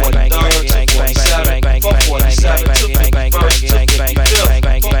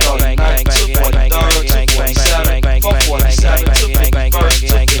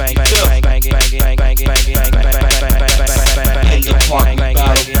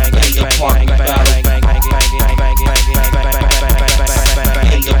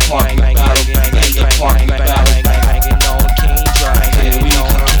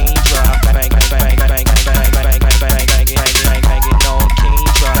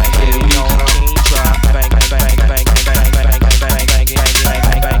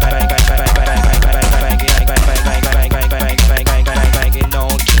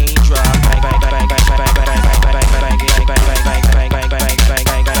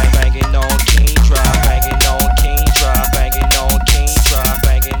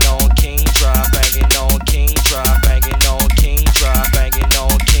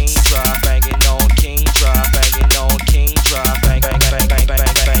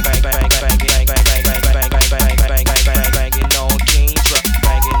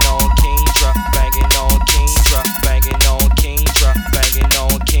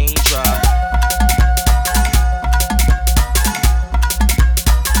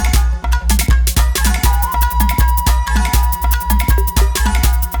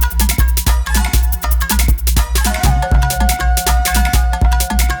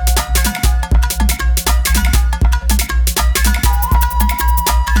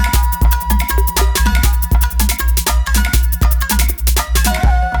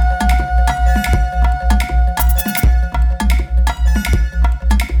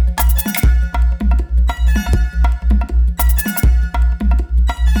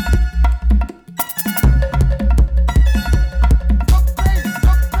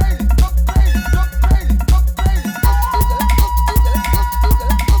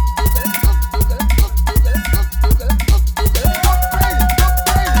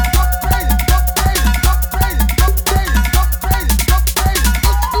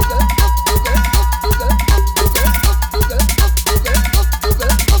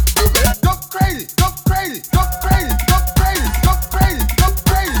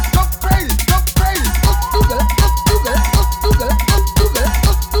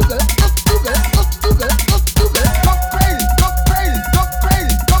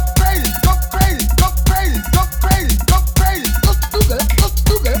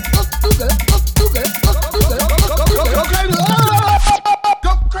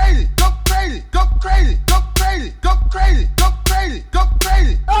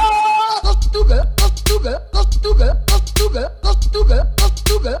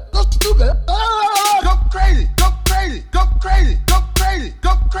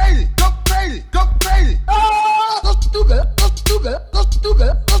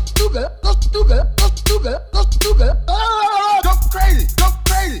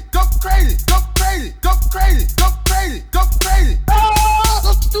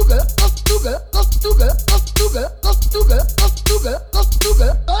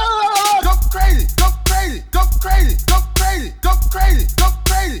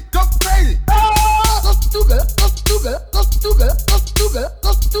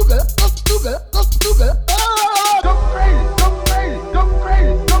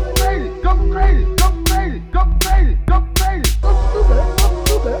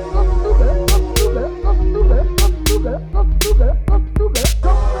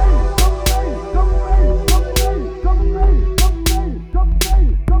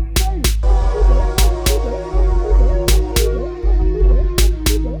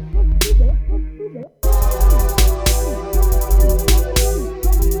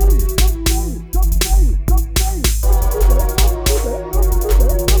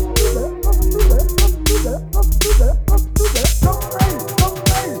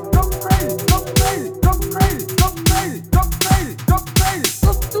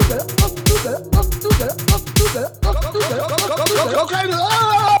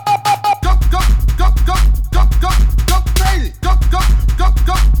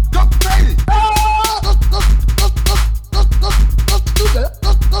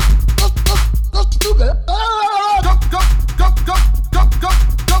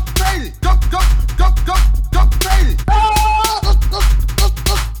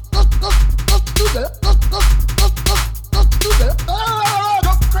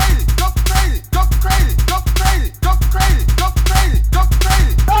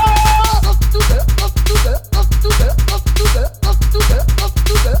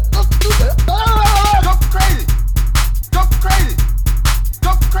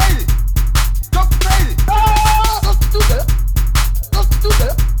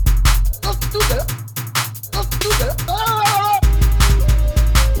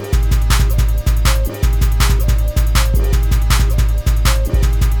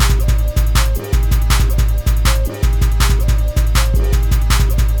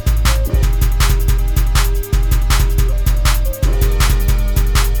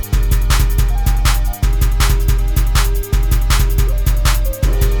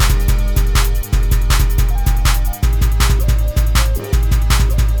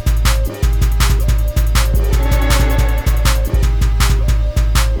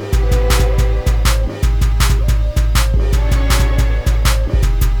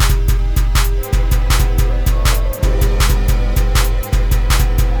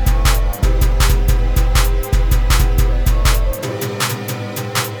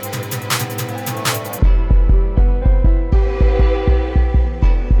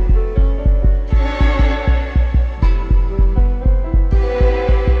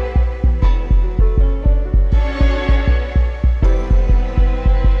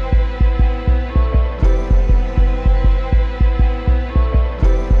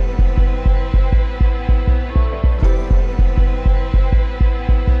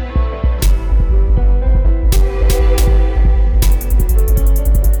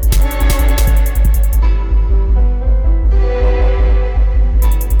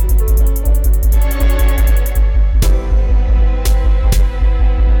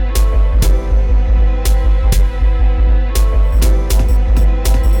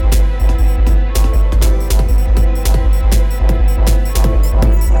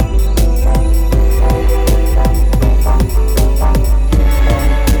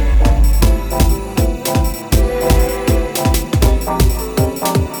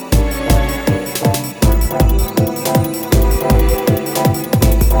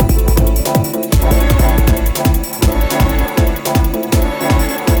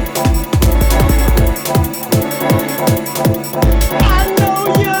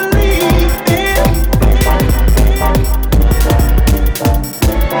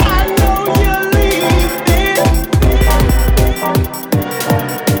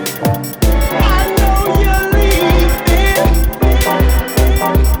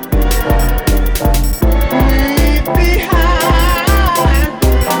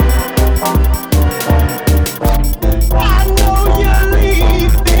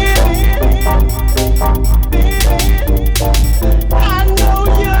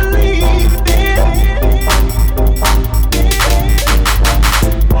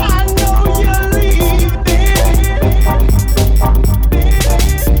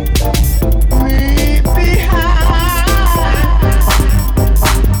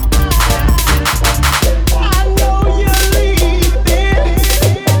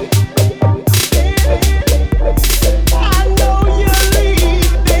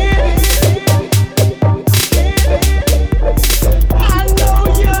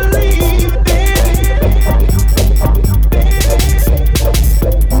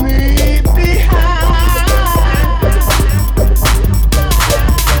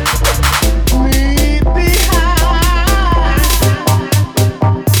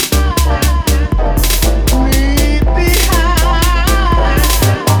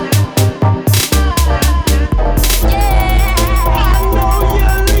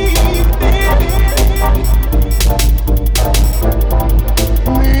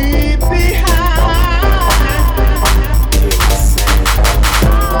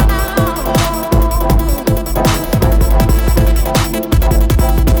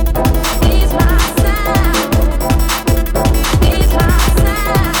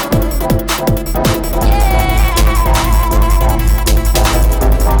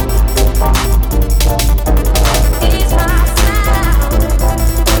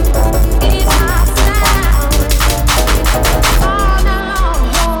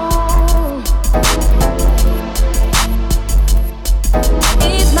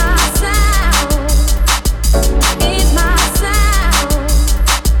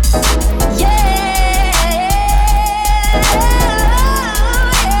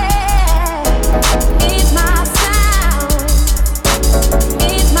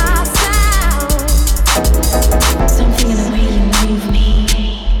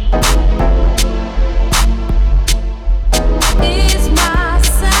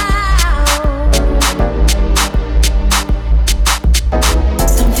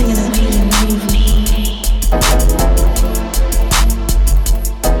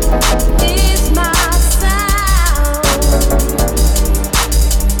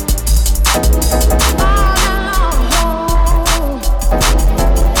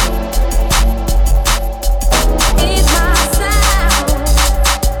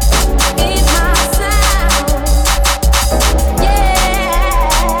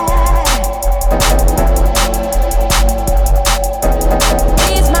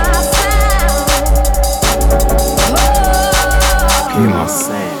Pima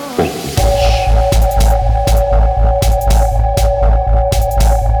Sam.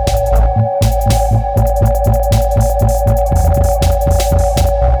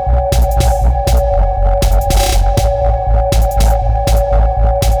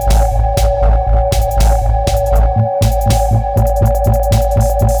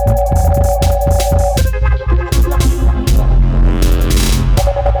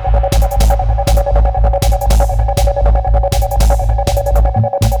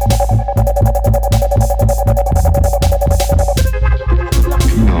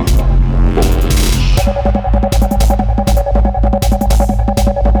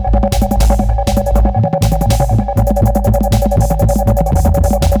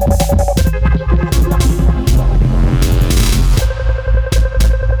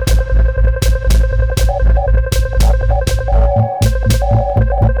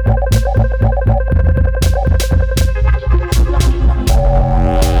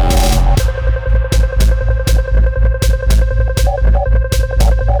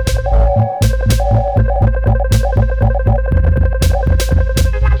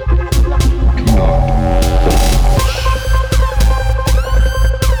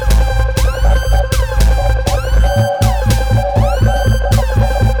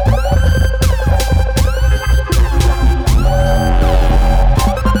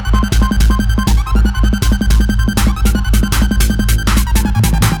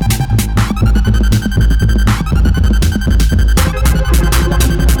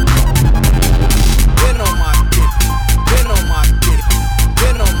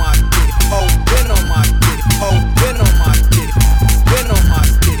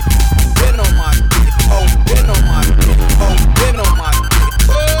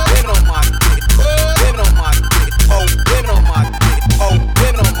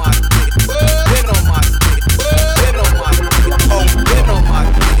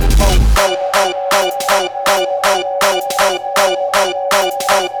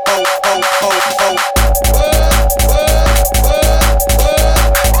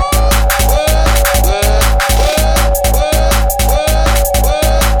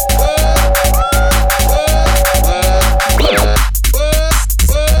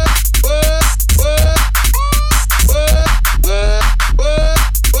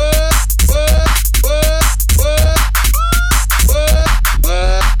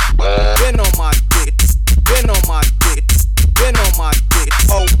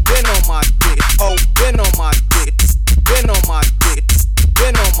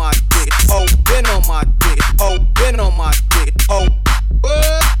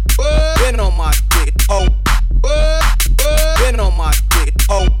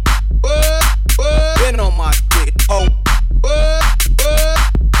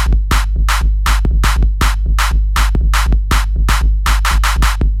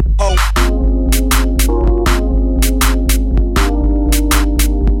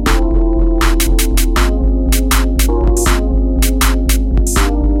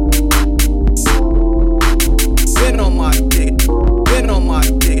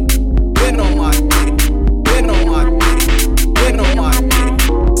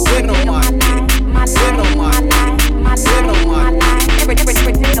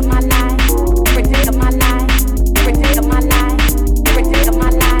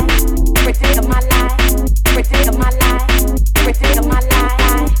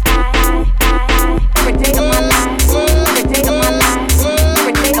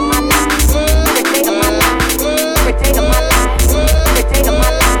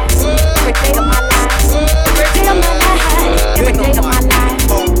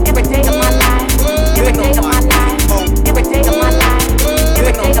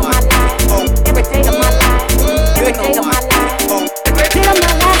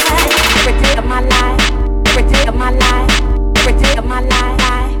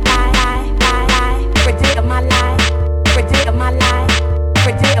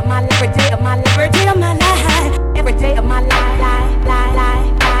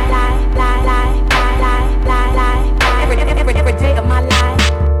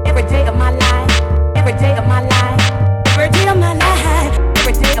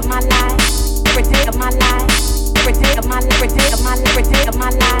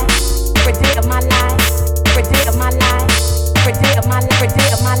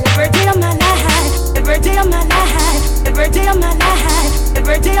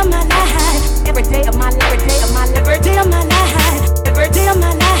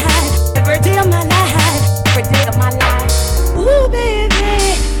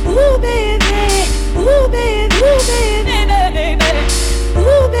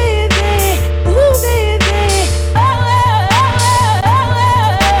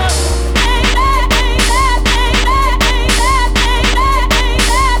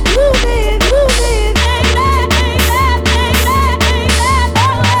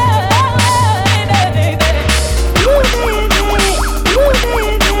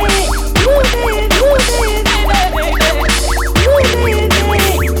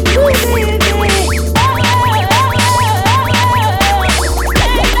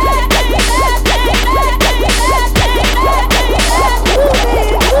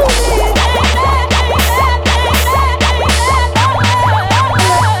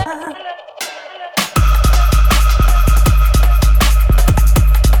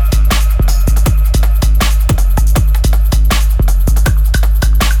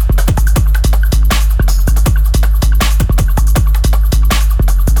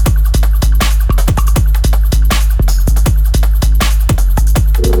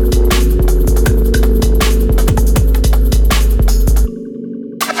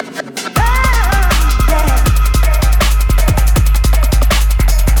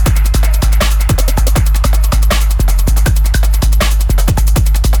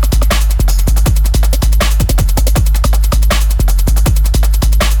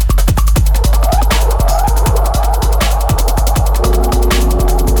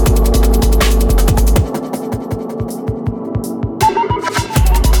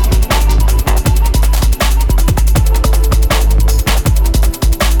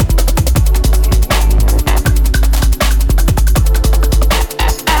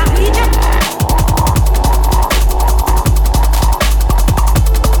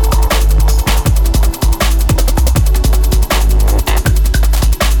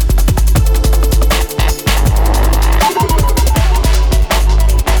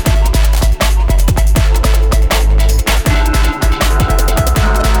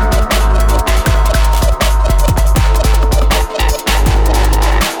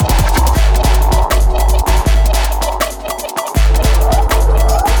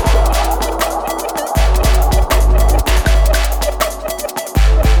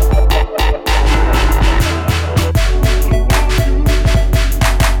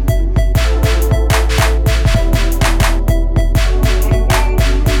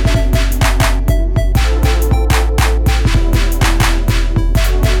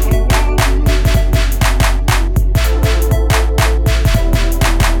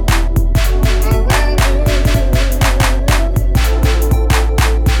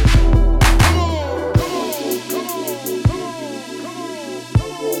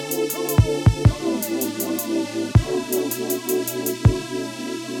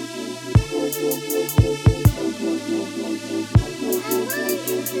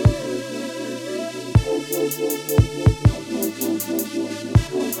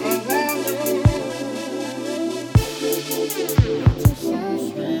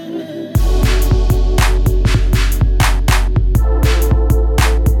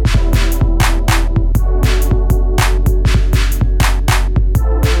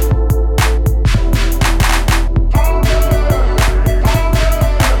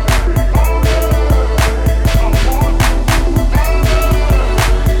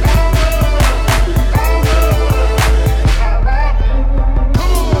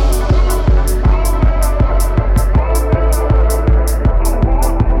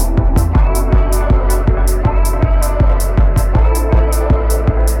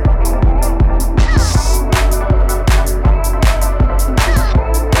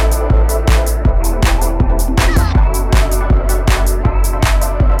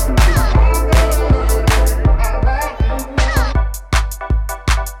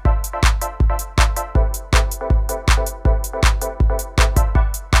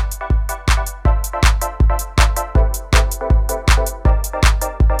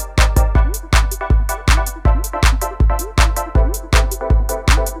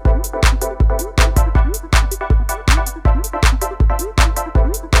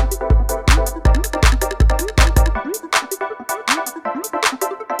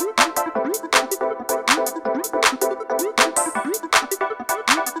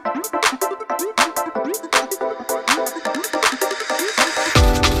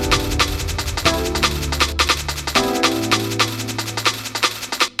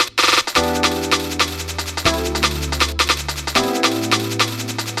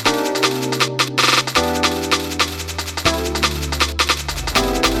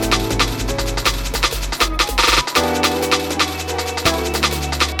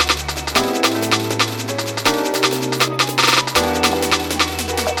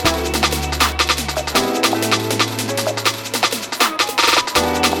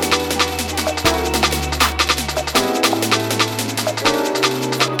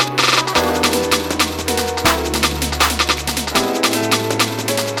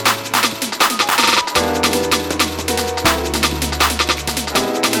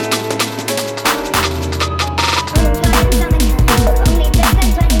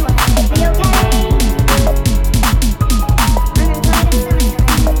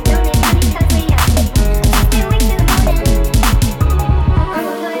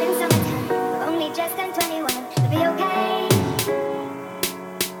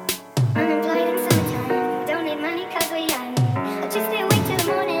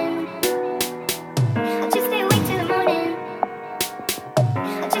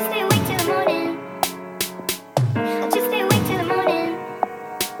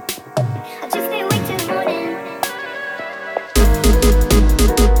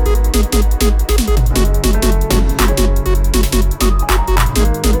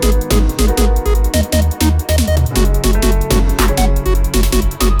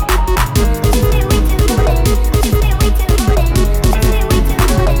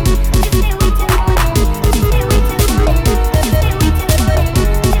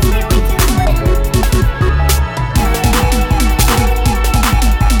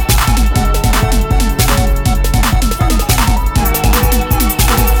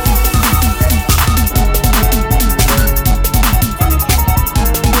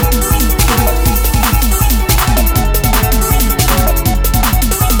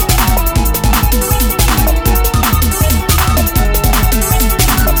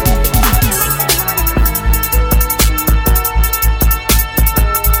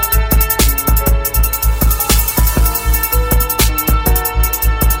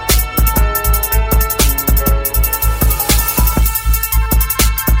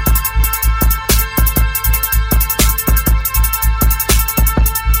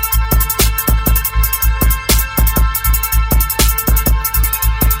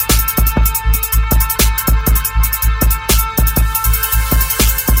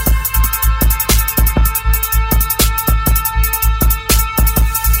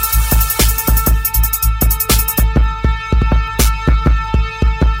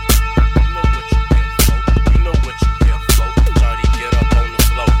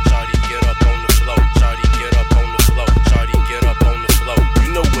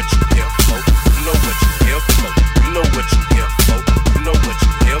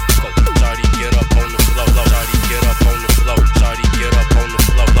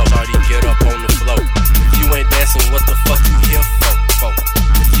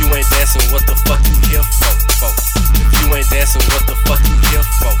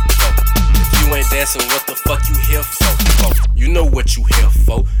 dancing, what the fuck you here for? You know what you here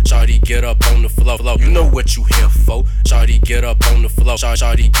for. Shawty, get up on the floor. You know what you here for. Shawty, get up on the floor.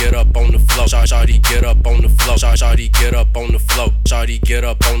 Shawty, get up on the floor. Shawty, get up on the floor. Shawty, get up on the floor. Shawty, get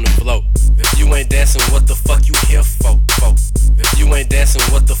up on the floor. If you ain't dancing, what the fuck you here for? If you ain't dancing,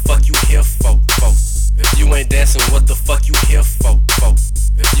 what the fuck you here for? If you ain't dancing, what the fuck you here for?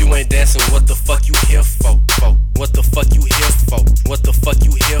 If you ain't dancing, what the fuck you here for? What the fuck you here for? What the fuck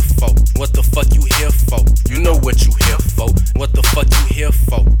you here for? What the fuck you here for? You know what you here for. What the fuck you here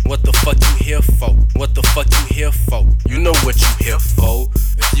for? What the fuck you here for? What the fuck you here for? You know what you here for.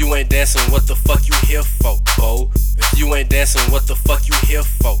 If you ain't dancing, what the fuck you here for? If you ain't dancing, what the fuck you here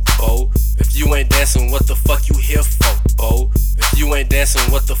for? If you ain't dancing, what the fuck you here for? If you ain't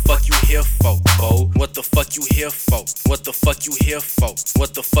dancing, what the fuck you here for? What the fuck you here for? What the fuck you here for?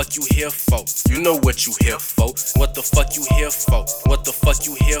 What the fuck you here for? You know what you here for. What the fuck you here for? What the fuck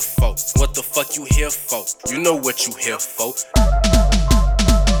you here for? What the fuck you here for? You know what you here for.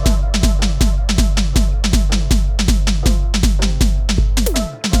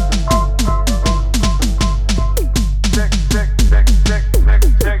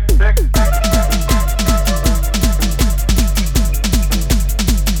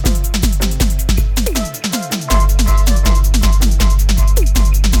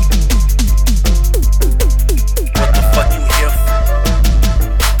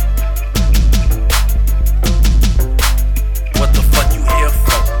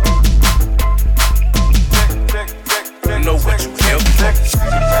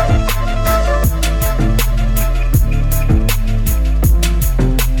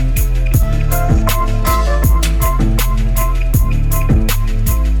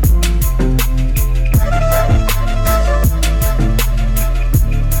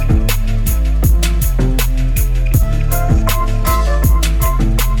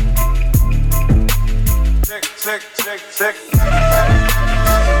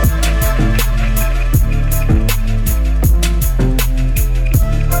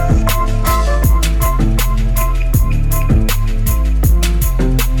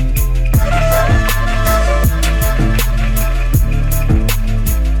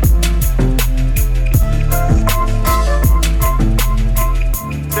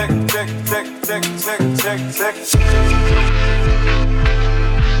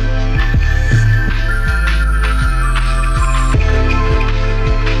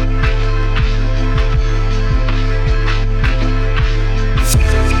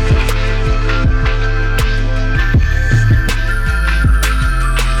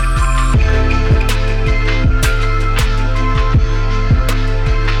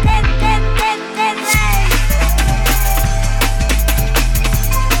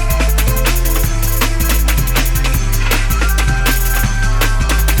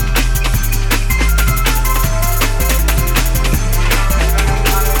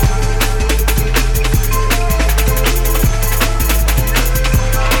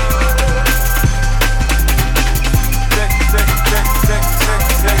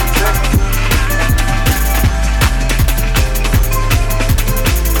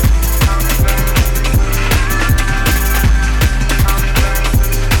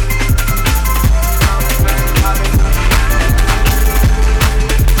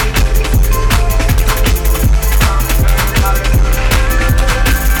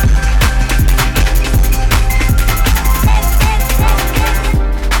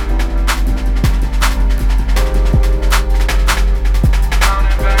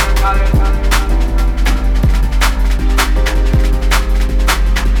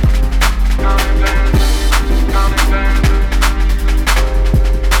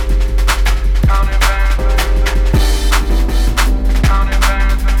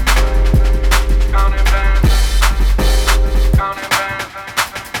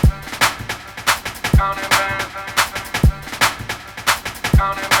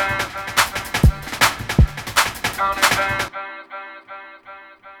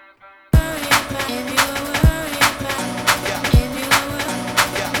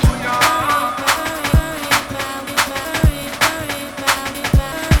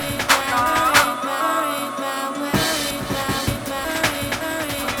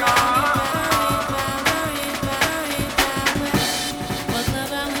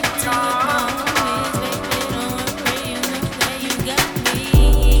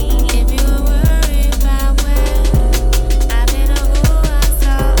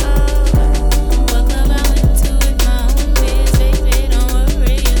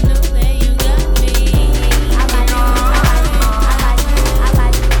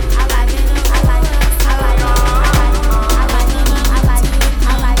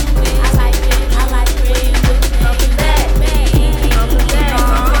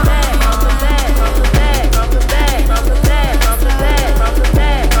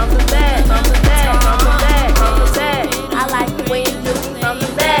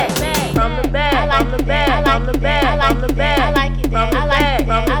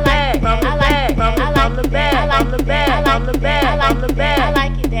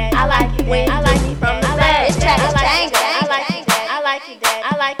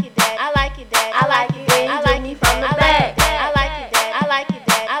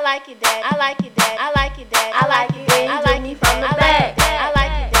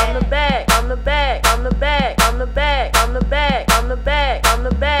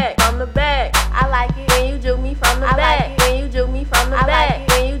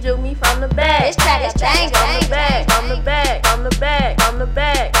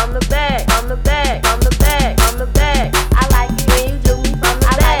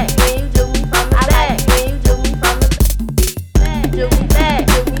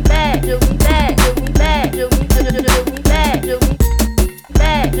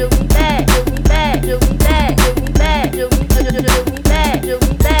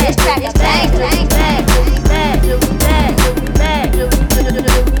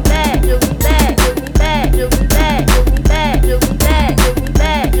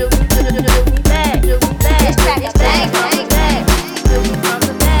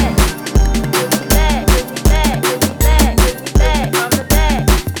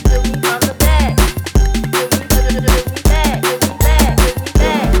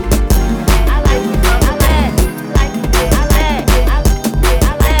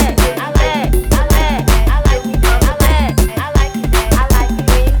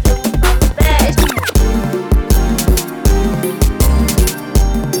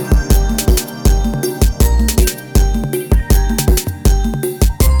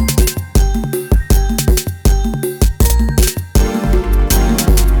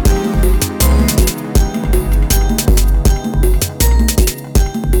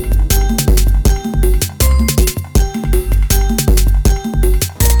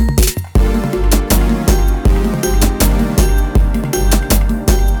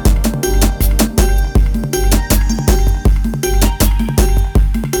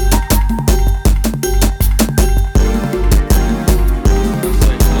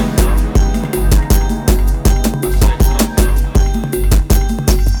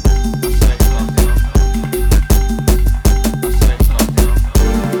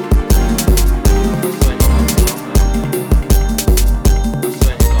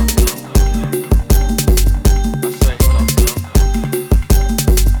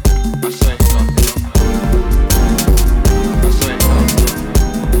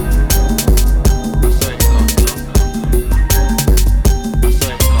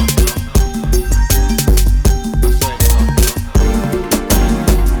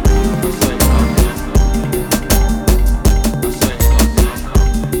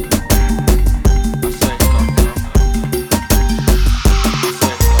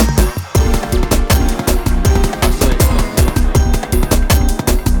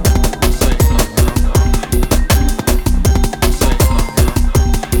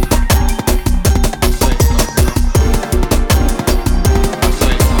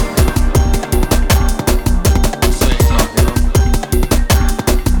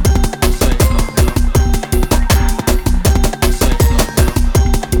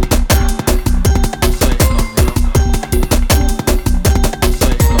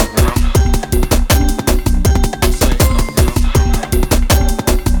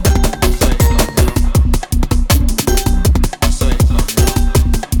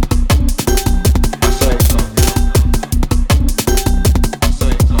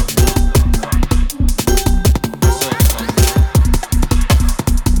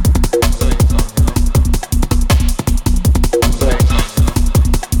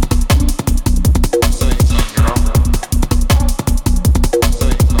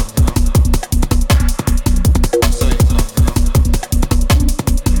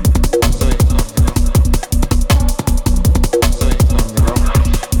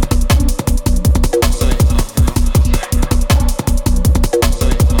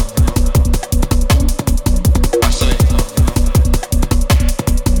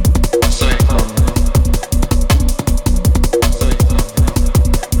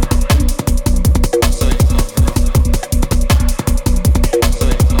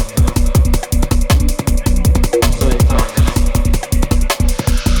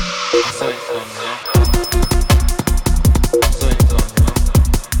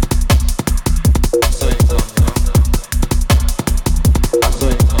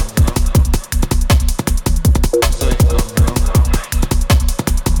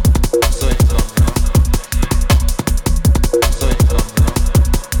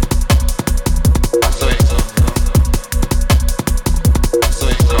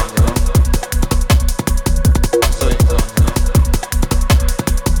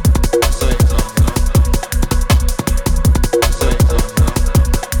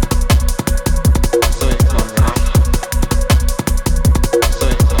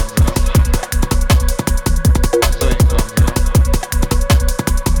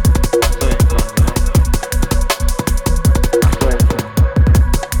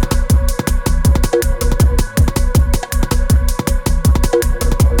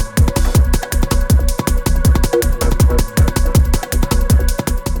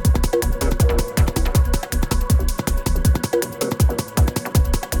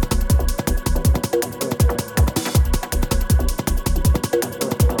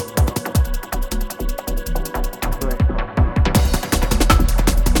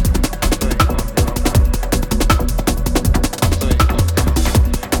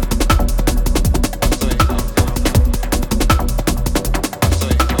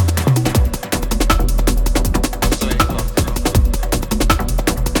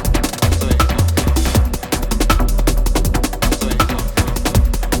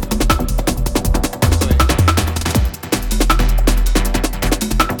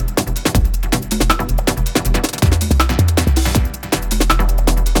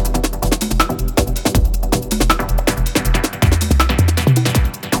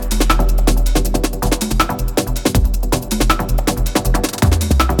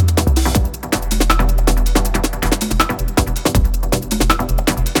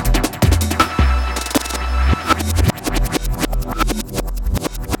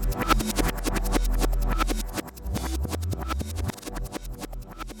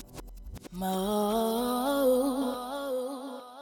 more.